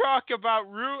 you talk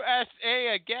about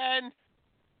Ru-SA again,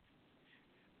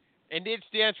 and it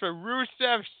stands for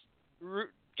Rusev.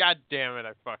 God damn it,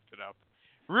 I fucked it up.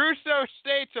 Russo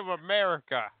States of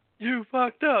America. You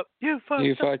fucked up. You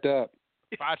fucked up.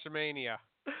 Botchamania.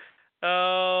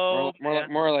 Oh,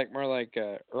 More like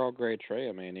Earl Grey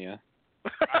Treomania.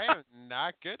 I am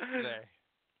not good today.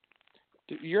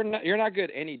 Dude, you're not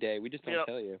good any day. We just don't Yep.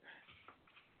 tell you.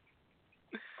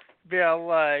 Yeah,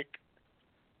 like.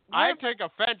 I take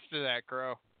offense to that,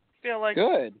 Crow. Yeah, like.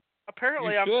 Good.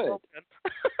 Apparently, You I'm should. broken.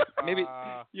 Maybe.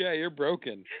 Yeah, you're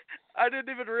broken. I didn't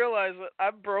even realize it.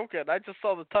 I'm broken. I just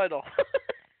saw the title.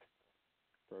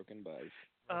 Broken Buzz.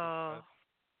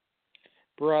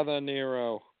 Brother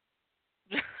Nero.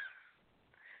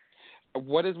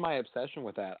 What is my obsession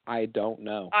with that? I don't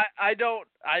know. I don't.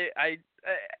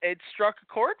 It struck a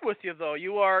chord with you though.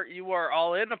 You are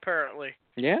all in apparently.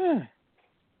 Yeah.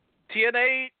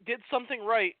 TNA did something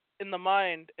right in the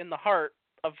mind, in the heart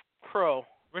of Crow.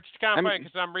 Which is kind of funny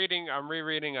because I'm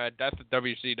rereading Death of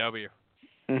WCW.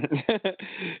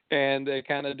 And they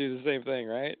kind of do the same thing,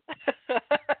 right?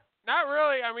 Not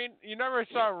really. I mean, you never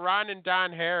saw Ron and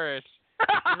Don Harris.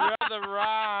 Brother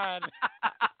Ron.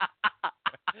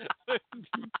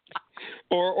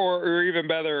 or even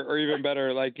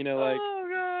better, like Oh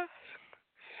god.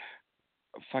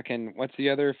 fucking what's the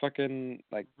other fucking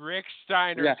like Rick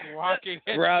Steiner's Yeah. walking.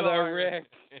 Brother Rick.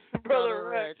 Brother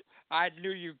Rick. I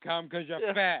knew you'd come because you're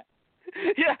Yeah. fat.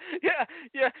 Yeah,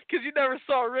 because you never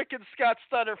saw Rick and Scott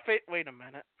Steiner face. Wait a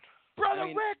minute. Brother I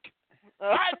mean- Rick,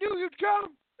 I knew you'd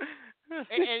come.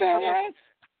 And-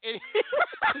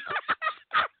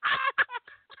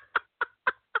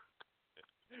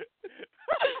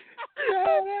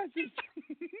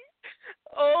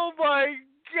 Oh my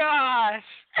gosh.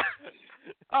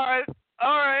 All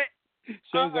right. Show's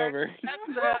All right. over. That's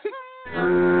it.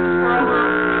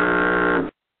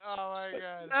 Oh my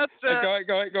God. That's it.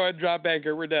 Go ahead, drop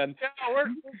anchor. We're done. Yeah, we're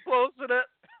closing it.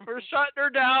 We're shutting her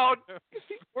down.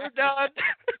 We're done.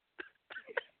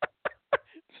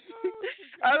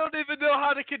 I don't even know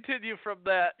how to continue from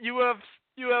that. You have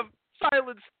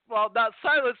silenced, well, not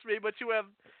silenced me, but you have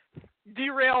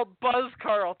derailed Buzz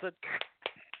Carlton.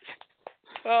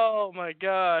 Oh my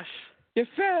gosh. You're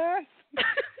fat.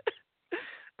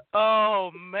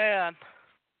 Oh man.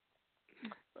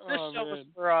 This Oh, show was man.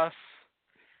 for us.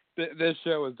 This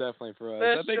show was definitely for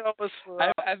us. This show was for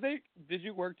us. I think. Did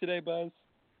you work today, Buzz?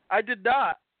 I did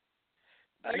not.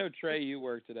 I know Trey, you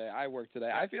work today. I work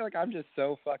today. I feel like I'm just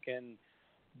so fucking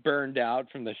burned out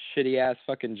from the shitty ass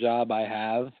fucking job I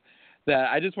have that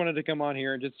I just wanted to come on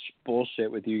here and just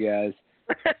bullshit with you guys.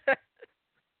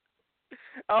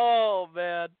 Oh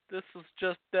man, this has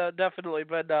just definitely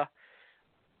been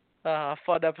a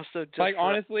fun episode. Just Like for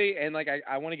honestly, and like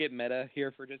I want to get meta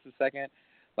here for just a second.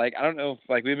 Like I don't know if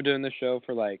like we've been doing this show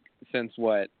for like since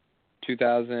what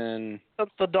 2000. since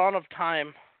the dawn of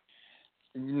time.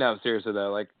 No, seriously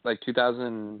though, like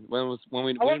 2000. When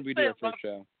did we do our first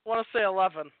show? I want to say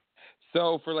 11.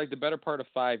 So for like the better part of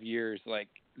 5 years, like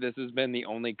this has been the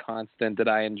only constant that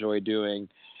I enjoy doing,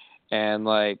 and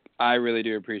like I really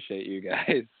do appreciate you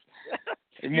guys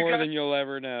more than you'll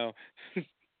ever know. You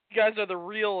guys are the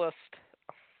realest.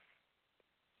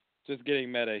 Just getting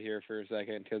meta here for a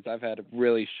second because I've had a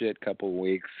really shit couple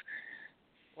weeks.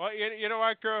 Well, you know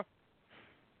what, Crew?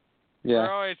 Yeah.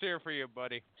 We're always here for you,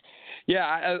 buddy.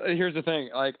 Yeah, here's the thing.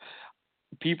 Like,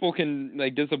 people can,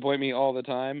 like, disappoint me all the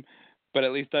time, but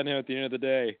at least I know at the end of the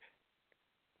day,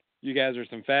 you guys are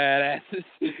some fat asses.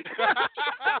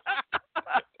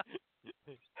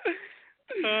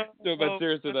 No, but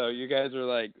seriously, though, you guys are,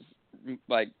 like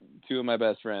two of my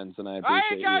best friends, and I appreciate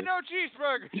I ain't got you. no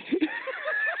cheeseburger.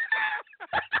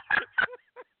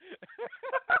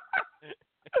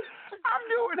 I'm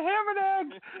doing ham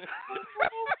and eggs.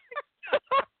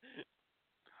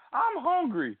 I'm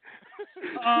hungry.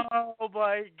 Oh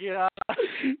my god.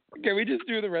 Can we just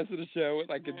do the rest of the show with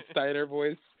like a Steiner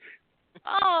voice?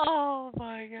 Oh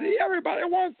my god. See, everybody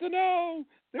wants to know.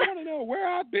 They want to know where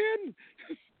I've been.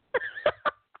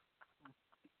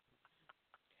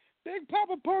 Big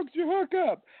Papa Punk's your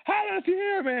hookup. Holla if you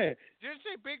hear me. Did you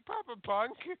say Big Papa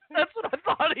Punk? That's what I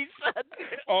thought he said.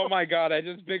 Oh my God, I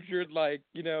just pictured like,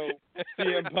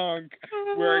 CM Punk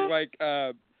wearing like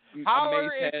a Holler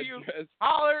mace if you headdress.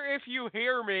 holler if you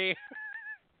hear me.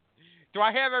 Do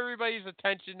I have everybody's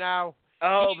attention now?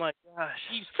 Oh my gosh.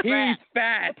 He's He's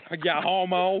fat. fat, you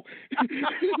homo.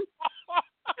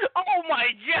 Oh my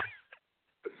god.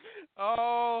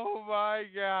 Oh my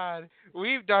God.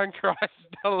 We've done crossed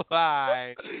the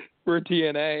line. We're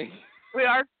TNA.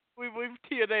 We've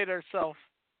TNA'd ourselves.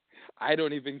 I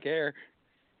don't even care.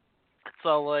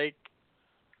 So like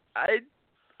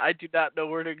I do not know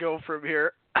where to go from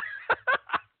here.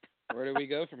 Where do we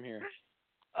go from here?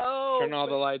 Oh. Turn all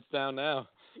the lights down now.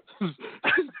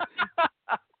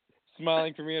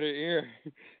 Smiling from ear to ear.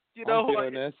 You know I'm what?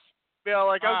 feeling this. Yeah,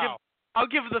 like Wow. I'll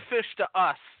give the fish to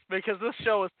us because this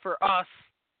show is for us.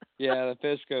 Yeah, the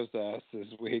fish goes to us this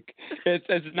week.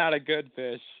 It's not a good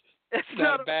fish. It's It's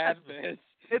not a bad fish. fish.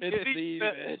 It's It's the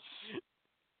the fish.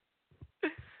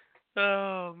 fish.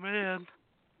 Oh man.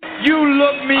 You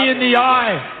look me in the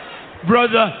eye,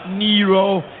 Brother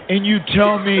Nero, and you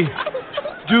tell me,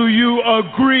 do you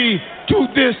agree to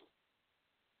this?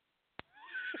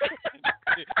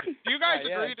 Do you guys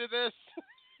Yeah. agree to this?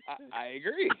 I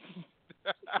agree.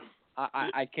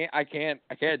 I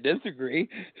can't disagree.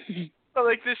 I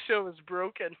like this show is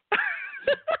broken.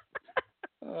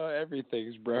 Oh,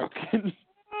 everything's broken.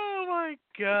 Oh my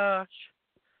gosh.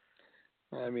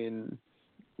 I mean,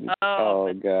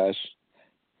 Oh, gosh.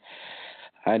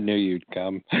 I knew you'd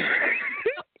come.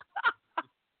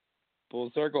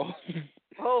 Full circle.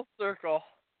 full circle.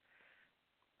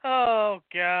 Oh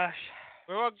gosh.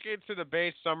 We won't get to the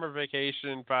base summer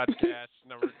vacation podcast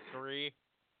number 3,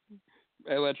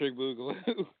 Electric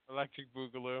Boogaloo. Electric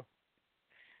Boogaloo.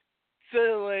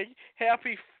 So like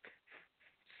happy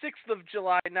 6th of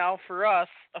July now for us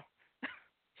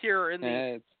here in the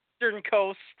It's, Eastern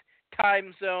Coast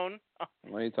time zone.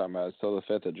 what are you talking about? It's still the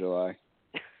 5th of July.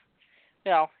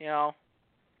 That's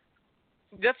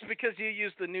because you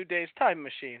use the New Day's time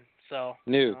machine. So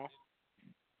New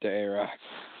Day era.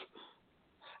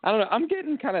 I don't know. I'm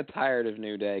getting kind of tired of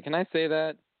New Day. Can I say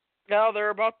that? No, they're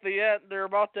about to end. They're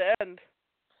about to end.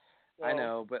 So. I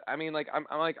know, but I mean,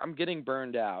 I'm getting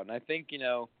burned out, and I think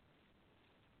it's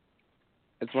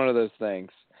one of those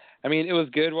things. I mean, it was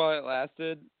good while it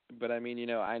lasted, but I mean,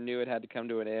 I knew it had to come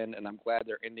to an end, and I'm glad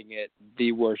they're ending it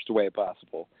the worst way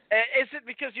possible. Is it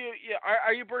because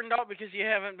are you burned out because you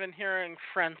haven't been hearing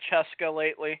Francesca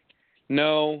lately?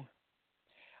 No,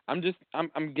 I'm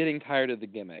getting tired of the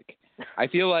gimmick. I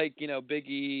feel like Big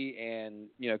E and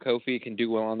Kofi can do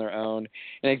well on their own,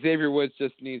 and Xavier Woods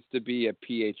just needs to be a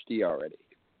PhD already.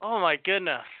 Oh my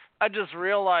goodness! I just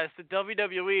realized that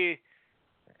WWE.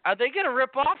 Are they going to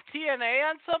rip off TNA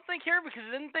on something here? Because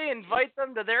didn't they invite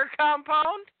them to their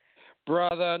compound?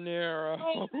 Brother Nero.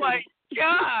 Oh, my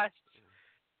gosh.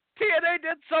 TNA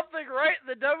did something right, and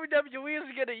the WWE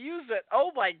is going to use it.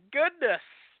 Oh, my goodness.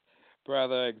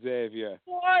 Brother Xavier.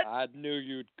 What? I knew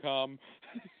you'd come.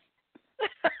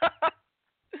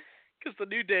 Because the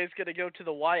New Day is going to go to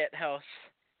the Wyatt house.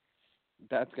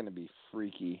 That's going to be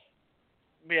freaky.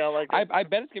 Yeah, I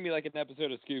bet it's going to be like an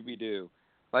episode of Scooby-Doo.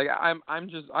 Like I'm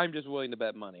just willing to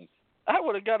bet money. I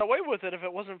would have got away with it if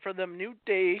it wasn't for them New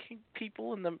Day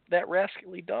people and that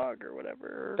rascally dog or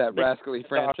whatever. That rascally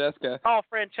Francesca. Oh,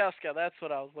 Francesca, that's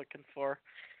what I was looking for.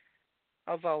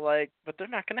 I was all like, but they're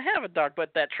not going to have a dog.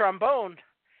 But that trombone,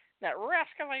 that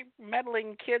rascally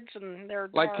meddling kids and their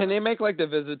dog. Like, can they make like the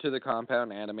Visit to the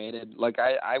Compound animated? Like,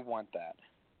 I want that.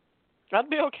 I'd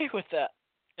be okay with that.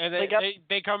 And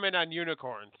they come in on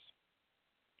unicorns.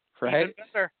 Right?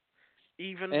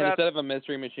 Even better. And instead of a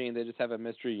mystery machine, they just have a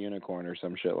mystery unicorn or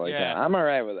some shit like yeah. that. I'm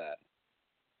alright with that.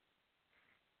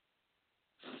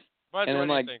 Buzz, and what then,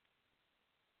 do like, you think?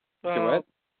 What?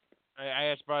 I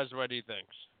asked Buzz what he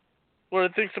thinks.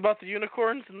 What he thinks about the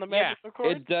unicorns and the magic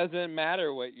unicorns? It doesn't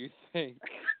matter what you think.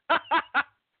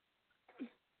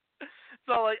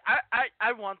 So, like,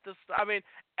 I want this. I mean,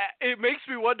 it makes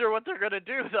me wonder what they're going to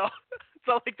do, though.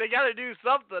 So, like, they got to do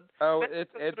something. Oh,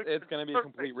 it's going to be a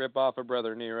complete rip-off of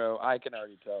Brother Nero. I can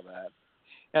already tell that.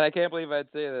 And I can't believe I'd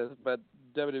say this, but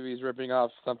WWE's ripping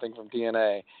off something from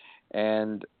TNA.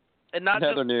 And not in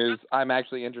other news, I'm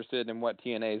actually interested in what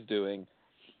TNA is doing.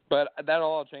 But that'll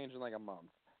all change in like a month.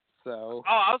 So. Oh,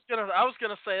 I was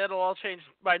gonna say it'll all change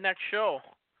by next show.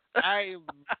 I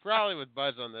probably with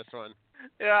Buzz on this one.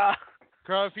 Yeah.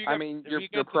 Crow, if you get,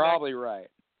 you're probably right.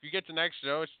 If you get to next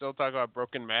show, still talk about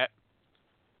Broken Matt.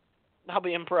 I'll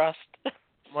be impressed.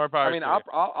 More power. I mean,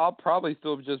 I'll probably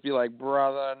still just be like,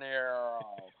 Brother Nero.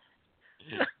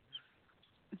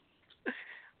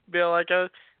 Be like, I'm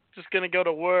just gonna go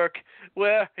to work.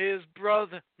 Where is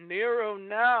Brother Nero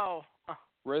now?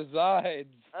 Resides.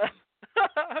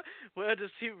 Where does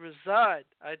he reside?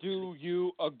 Do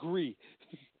you agree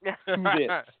to this?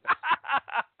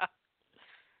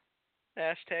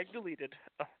 Hashtag deleted.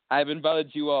 I've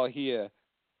invited you all here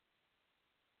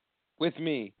with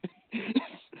me.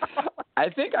 I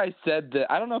think I said that.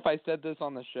 I don't know if I said this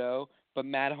on the show, but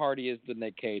Matt Hardy is the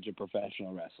Nick Cage of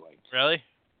professional wrestling. Really?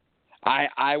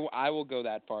 I will go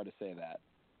that far to say that.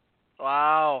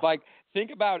 Wow. Like,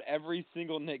 think about every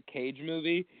single Nick Cage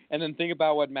movie, and then think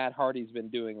about what Matt Hardy's been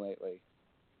doing lately.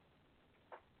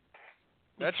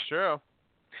 That's true.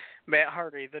 Matt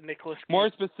Hardy, the Nicolas Cage. More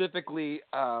specifically,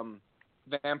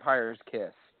 Vampire's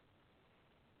Kiss.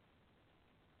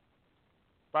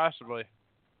 Possibly.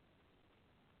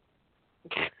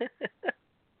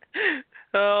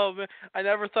 Oh man, I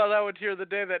never thought I would hear the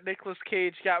day that Nicolas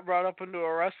Cage got brought up into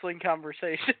a wrestling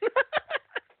conversation.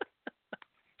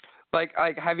 Like,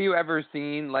 have you ever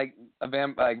seen like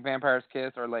Vampire's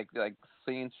Kiss or like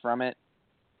scenes from it?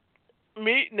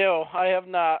 Me? No, I have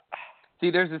not.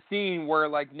 See, there's a scene where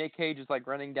like Nick Cage is like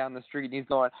running down the street and he's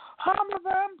going, "I'm a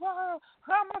vampire,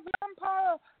 I'm a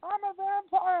vampire, I'm a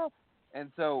vampire,"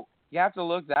 and so you have to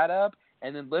look that up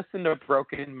and then listen to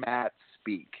Broken Matt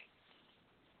speak.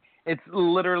 It's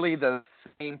literally the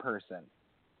same person.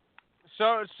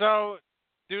 So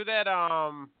do that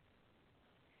I'm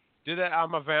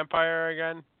a vampire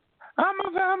again. I'm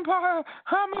a vampire.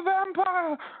 I'm a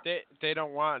vampire. They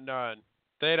don't want none.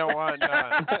 They don't want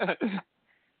none.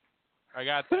 I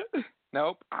got that.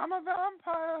 Nope. I'm a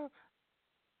vampire.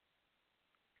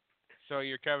 So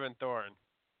you're Kevin Thorne.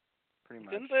 Pretty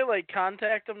much. Didn't they like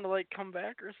contact him to like come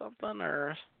back or something?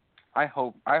 Or I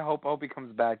hope he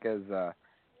comes back as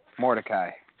Mordecai.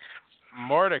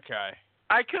 Mordecai.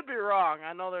 I could be wrong.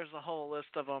 I know there's a whole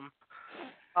list of them.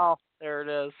 Oh, there it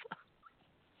is.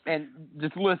 And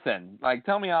just listen. Like,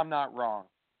 tell me I'm not wrong.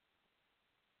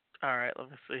 All right, let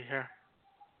me see here.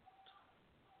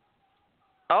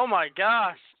 Oh my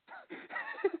gosh.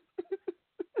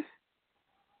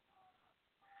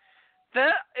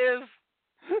 That is.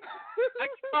 I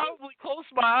could probably close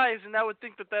my eyes and I would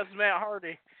think that that's Matt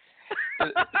Hardy.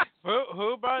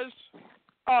 Who, Buzz?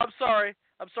 Oh, I'm sorry.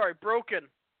 Broken.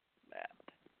 Matt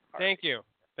Hardy.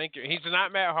 Thank you. He's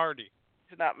not Matt Hardy.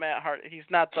 He's not Matt Hardy. He's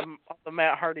not the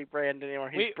Matt Hardy brand anymore.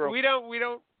 He's broken. We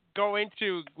don't go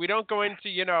into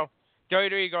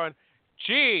WWE going,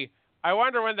 gee, I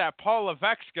wonder when that Paul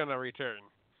Levesque's gonna return.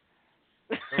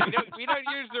 we don't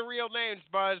use the real names,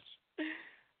 Buzz.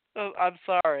 Oh, I'm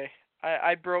sorry.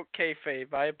 I broke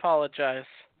kayfabe. I apologize.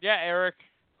 Yeah, Eric,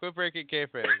 quit breaking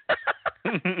kayfabe.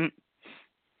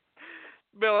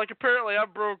 But like apparently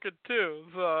I'm broken too.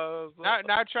 So.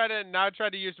 Now try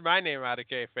to use my name out of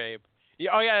kayfabe.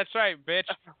 Oh yeah, that's right, bitch.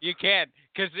 You can't,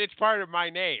 because it's part of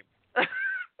my name.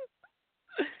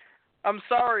 I'm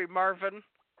sorry, Marvin,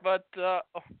 but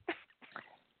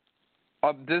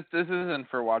this isn't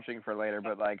for watching for later,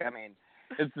 but like I mean,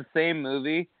 it's the same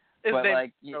movie, but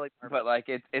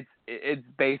it's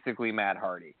basically Matt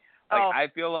Hardy. Like I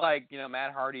feel like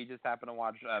Matt Hardy just happened to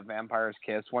watch Vampire's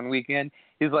Kiss one weekend.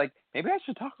 He's like, maybe I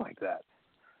should talk like that.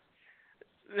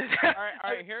 All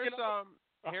right.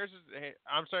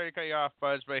 I'm sorry to cut you off,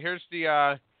 Buzz, but here's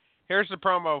the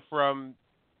promo from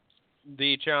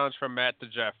the challenge from Matt to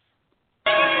Jeff.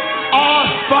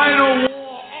 Our final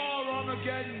war,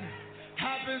 Armageddon,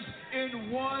 happens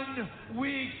in 1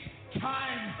 week's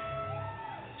time.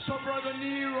 So, Brother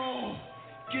Nero,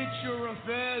 get your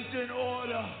affairs in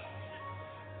order.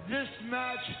 This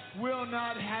match will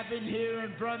not happen here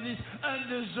in front of these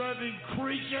undeserving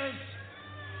creatures.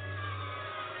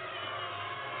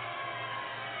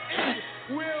 It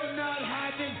will not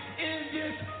happen in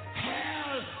this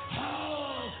hell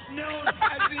hole known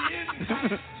as the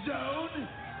Impact Zone.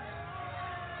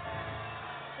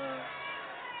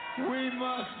 We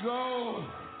must go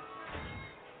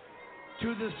to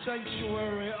the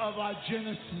sanctuary of our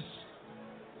Genesis.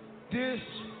 This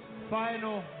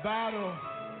final battle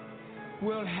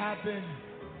will happen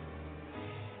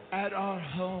at our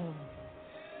home.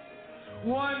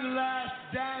 One last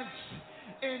dance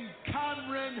in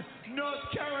Cameron,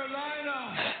 North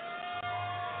Carolina.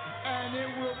 And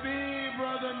it will be,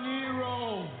 Brother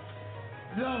Nero,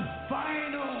 the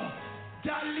final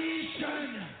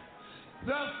deletion.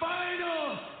 The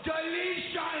final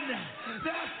deletion.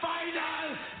 The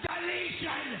final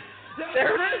deletion. The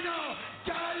final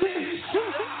deletion.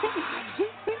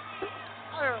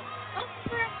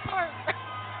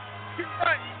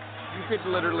 You could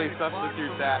literally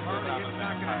substitute that. It's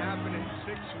not going to happen in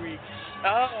 6 weeks.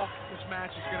 Oh. This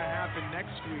match is going to happen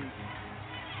next week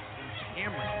in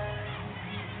Cameron.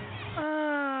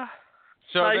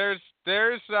 So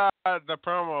there's the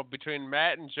promo between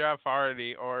Matt and Jeff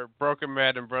Hardy, or Broken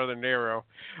Matt and Brother Nero.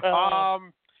 We have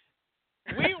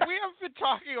been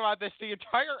talking about this the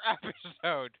entire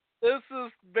episode. This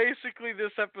is basically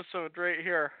this episode right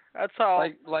here. That's how.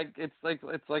 It's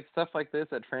like stuff like this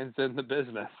that transcend the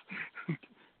business.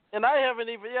 And I haven't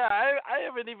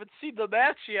even seen the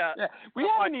match yet. Yeah, we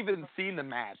haven't even seen the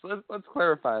match. Let's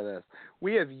clarify this.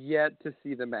 We have yet to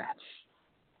see the match.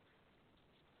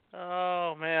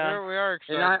 Oh man. We are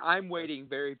excited. And I'm waiting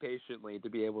very patiently to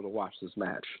be able to watch this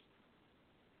match.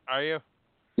 Are you?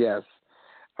 Yes,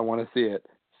 I want to see it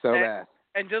so bad.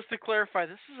 And just to clarify,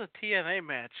 this is a TNA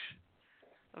match.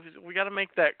 We got to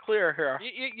make that clear here.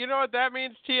 You know what that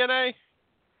means, TNA?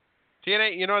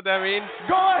 TNA, you know what that means?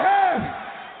 Go ahead!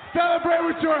 Celebrate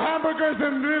with your hamburgers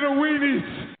and little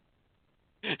weenies!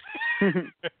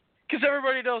 Because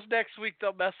everybody knows next week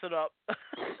they'll mess it up.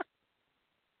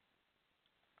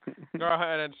 Go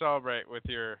ahead and celebrate with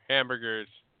your hamburgers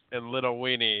and little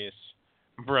weenies,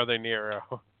 Brother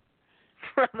Nero.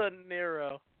 Brother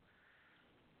Nero.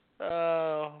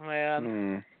 Oh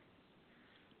man.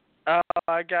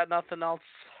 I got nothing else.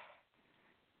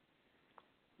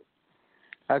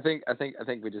 I think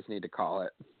we just need to call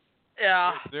it.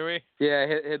 Yeah. Do we? Yeah,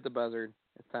 hit the buzzard.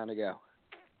 It's time to go.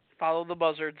 Follow the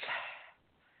buzzards.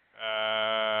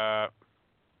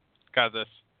 Got this.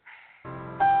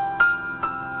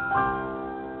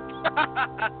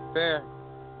 Fair.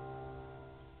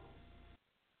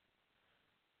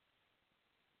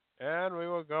 And we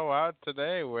will go out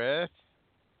today with...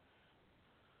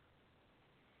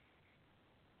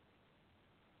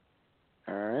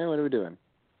 All right, what are we doing?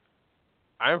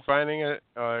 I'm finding it.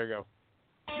 Oh, there you go.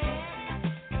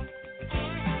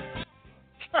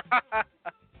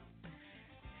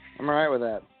 I'm all right with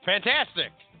that.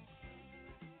 Fantastic.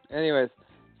 Anyways,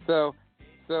 so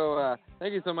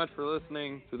thank you so much for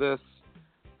listening to this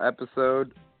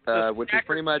episode which is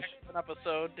pretty much an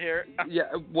episode here. Yeah,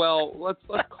 well, let's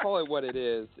call it what it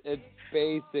is. It's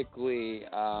basically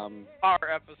our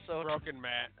episode. Broken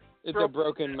Matt. It's a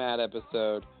Broken Matt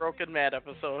episode. Broken Matt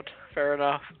episode. Fair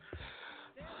enough.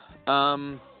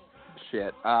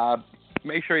 Shit.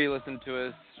 Make sure you listen to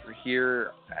us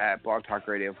here at Blog Talk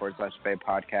Radio /Bay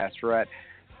Podcast. We're at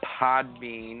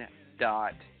Podbean.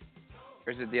 Or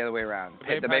is it the other way around?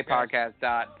 The Bay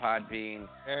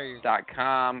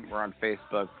Podcast.podbean.com. We're on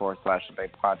Facebook /The Bay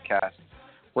Podcast.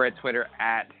 We're at Twitter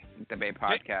at The Bay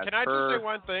Podcast. Can I just say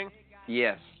one thing?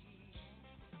 Yes.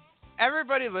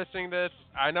 Everybody listening to this,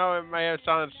 I know it may have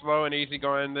sounded slow and easy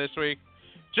going this week.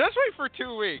 Just wait for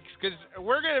 2 weeks, because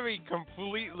we're going to be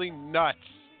completely nuts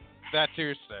that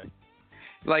Tuesday.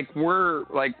 I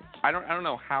don't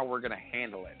know how we're gonna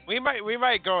handle it. We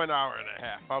might go an hour and a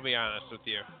half. I'll be honest with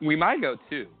you. We might go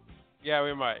 2. Yeah,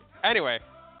 we might. Anyway.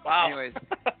 Wow. Anyways,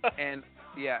 and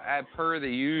yeah, per the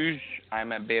usual,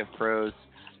 I'm at Bay of Crows.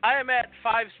 I am at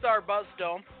 5-Star Buzz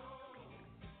Dome.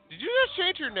 Did you just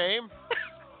change your name?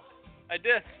 I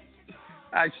did.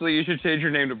 Actually, you should change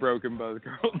your name to Broken Buzz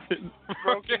Carlton.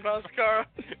 Broken Buzz Carl.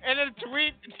 And then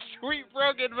tweet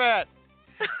Broken Matt.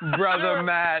 Brother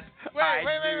Matt. Wait,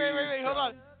 hold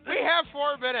on. We have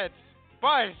 4 minutes.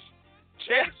 Buzz,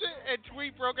 change it and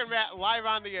tweet Broken Matt live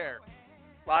on the air.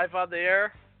 Live on the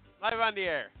air? Live on the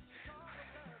air.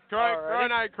 Crow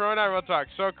and I will talk.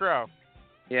 So, Crow.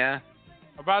 Yeah?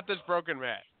 About this Broken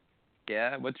Matt.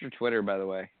 Yeah? What's your Twitter, by the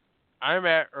way? I'm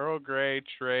at Earl Grey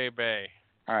Trey Bay.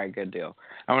 All right, good deal.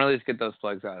 I want to at least get those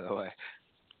plugs out of the way.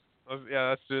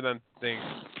 Let's do them things.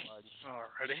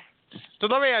 Alrighty. So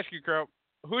let me ask you, Crow.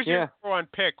 Who's your number 1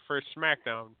 pick for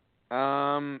SmackDown?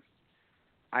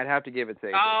 I'd have to give it to AJ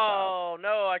Styles.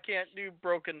 No, I can't do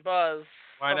Broken Buzz.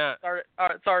 Why not?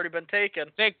 It's already been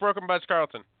taken. Take Broken Buzz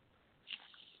Carlton.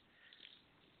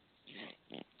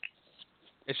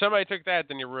 If somebody took that,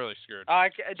 then you're really screwed.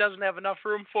 It doesn't have enough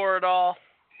room for it all.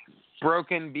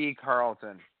 Broken B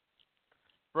Carlton.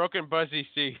 Broken Buzzy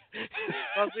C.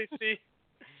 Buzzy C.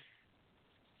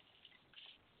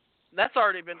 That's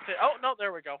already been taken. Oh, no,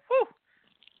 there we go. Whew.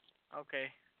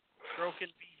 Okay. Broken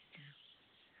B.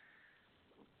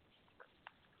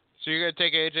 So you're going to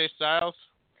take AJ Styles?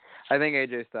 I think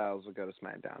AJ Styles will go to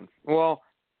SmackDown. Well,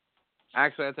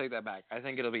 actually, I take that back. I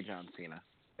think it'll be John Cena.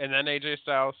 And then AJ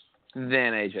Styles?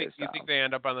 Then AJ Styles. You think they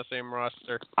end up on the same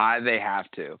roster? They have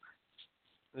to.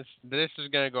 This is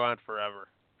going to go on forever.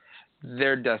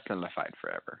 They're destined to fight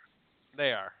forever.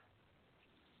 They are.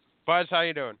 Buzz, how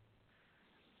you doing?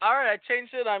 All right, I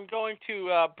changed it. I'm going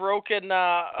to Broken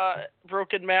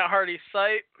Matt Hardy's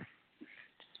site.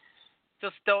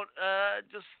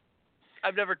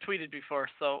 I've never tweeted before,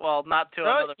 so not to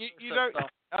another person.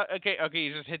 Okay,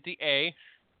 you just hit the A.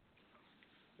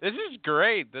 This is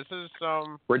great. This is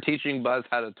We're teaching Buzz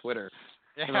how to Twitter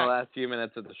in the last few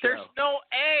minutes of the show. There's no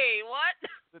A. What?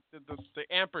 The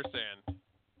ampersand.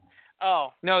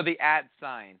 Oh. No, the @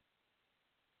 sign.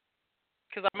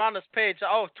 Because I'm on this page.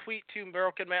 Oh, tweet to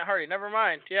Broken Matt Hardy. Never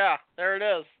mind. Yeah, there it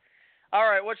is. All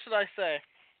right, what should I say?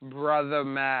 Brother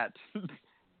Matt.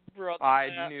 Brother I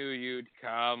Matt. knew you'd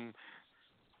come.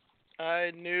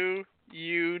 I knew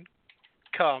you'd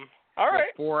come. All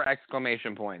right. 4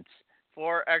 exclamation points.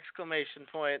 4 exclamation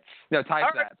points. No, type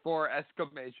All that. right. 4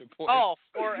 exclamation points. Oh,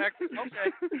 4 okay.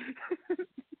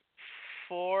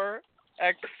 4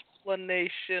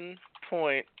 explanation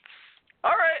points.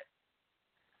 All right.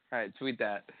 All right, tweet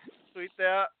that. Tweet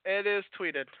that. It is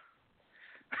tweeted.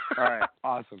 All right,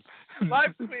 awesome.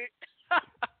 Live tweet.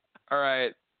 All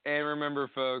right, and remember,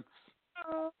 folks,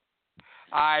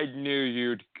 I knew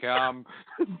you'd come.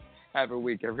 Have a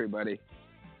week, everybody.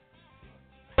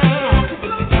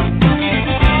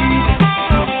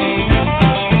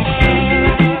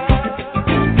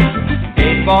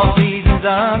 Baseball season's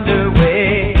under.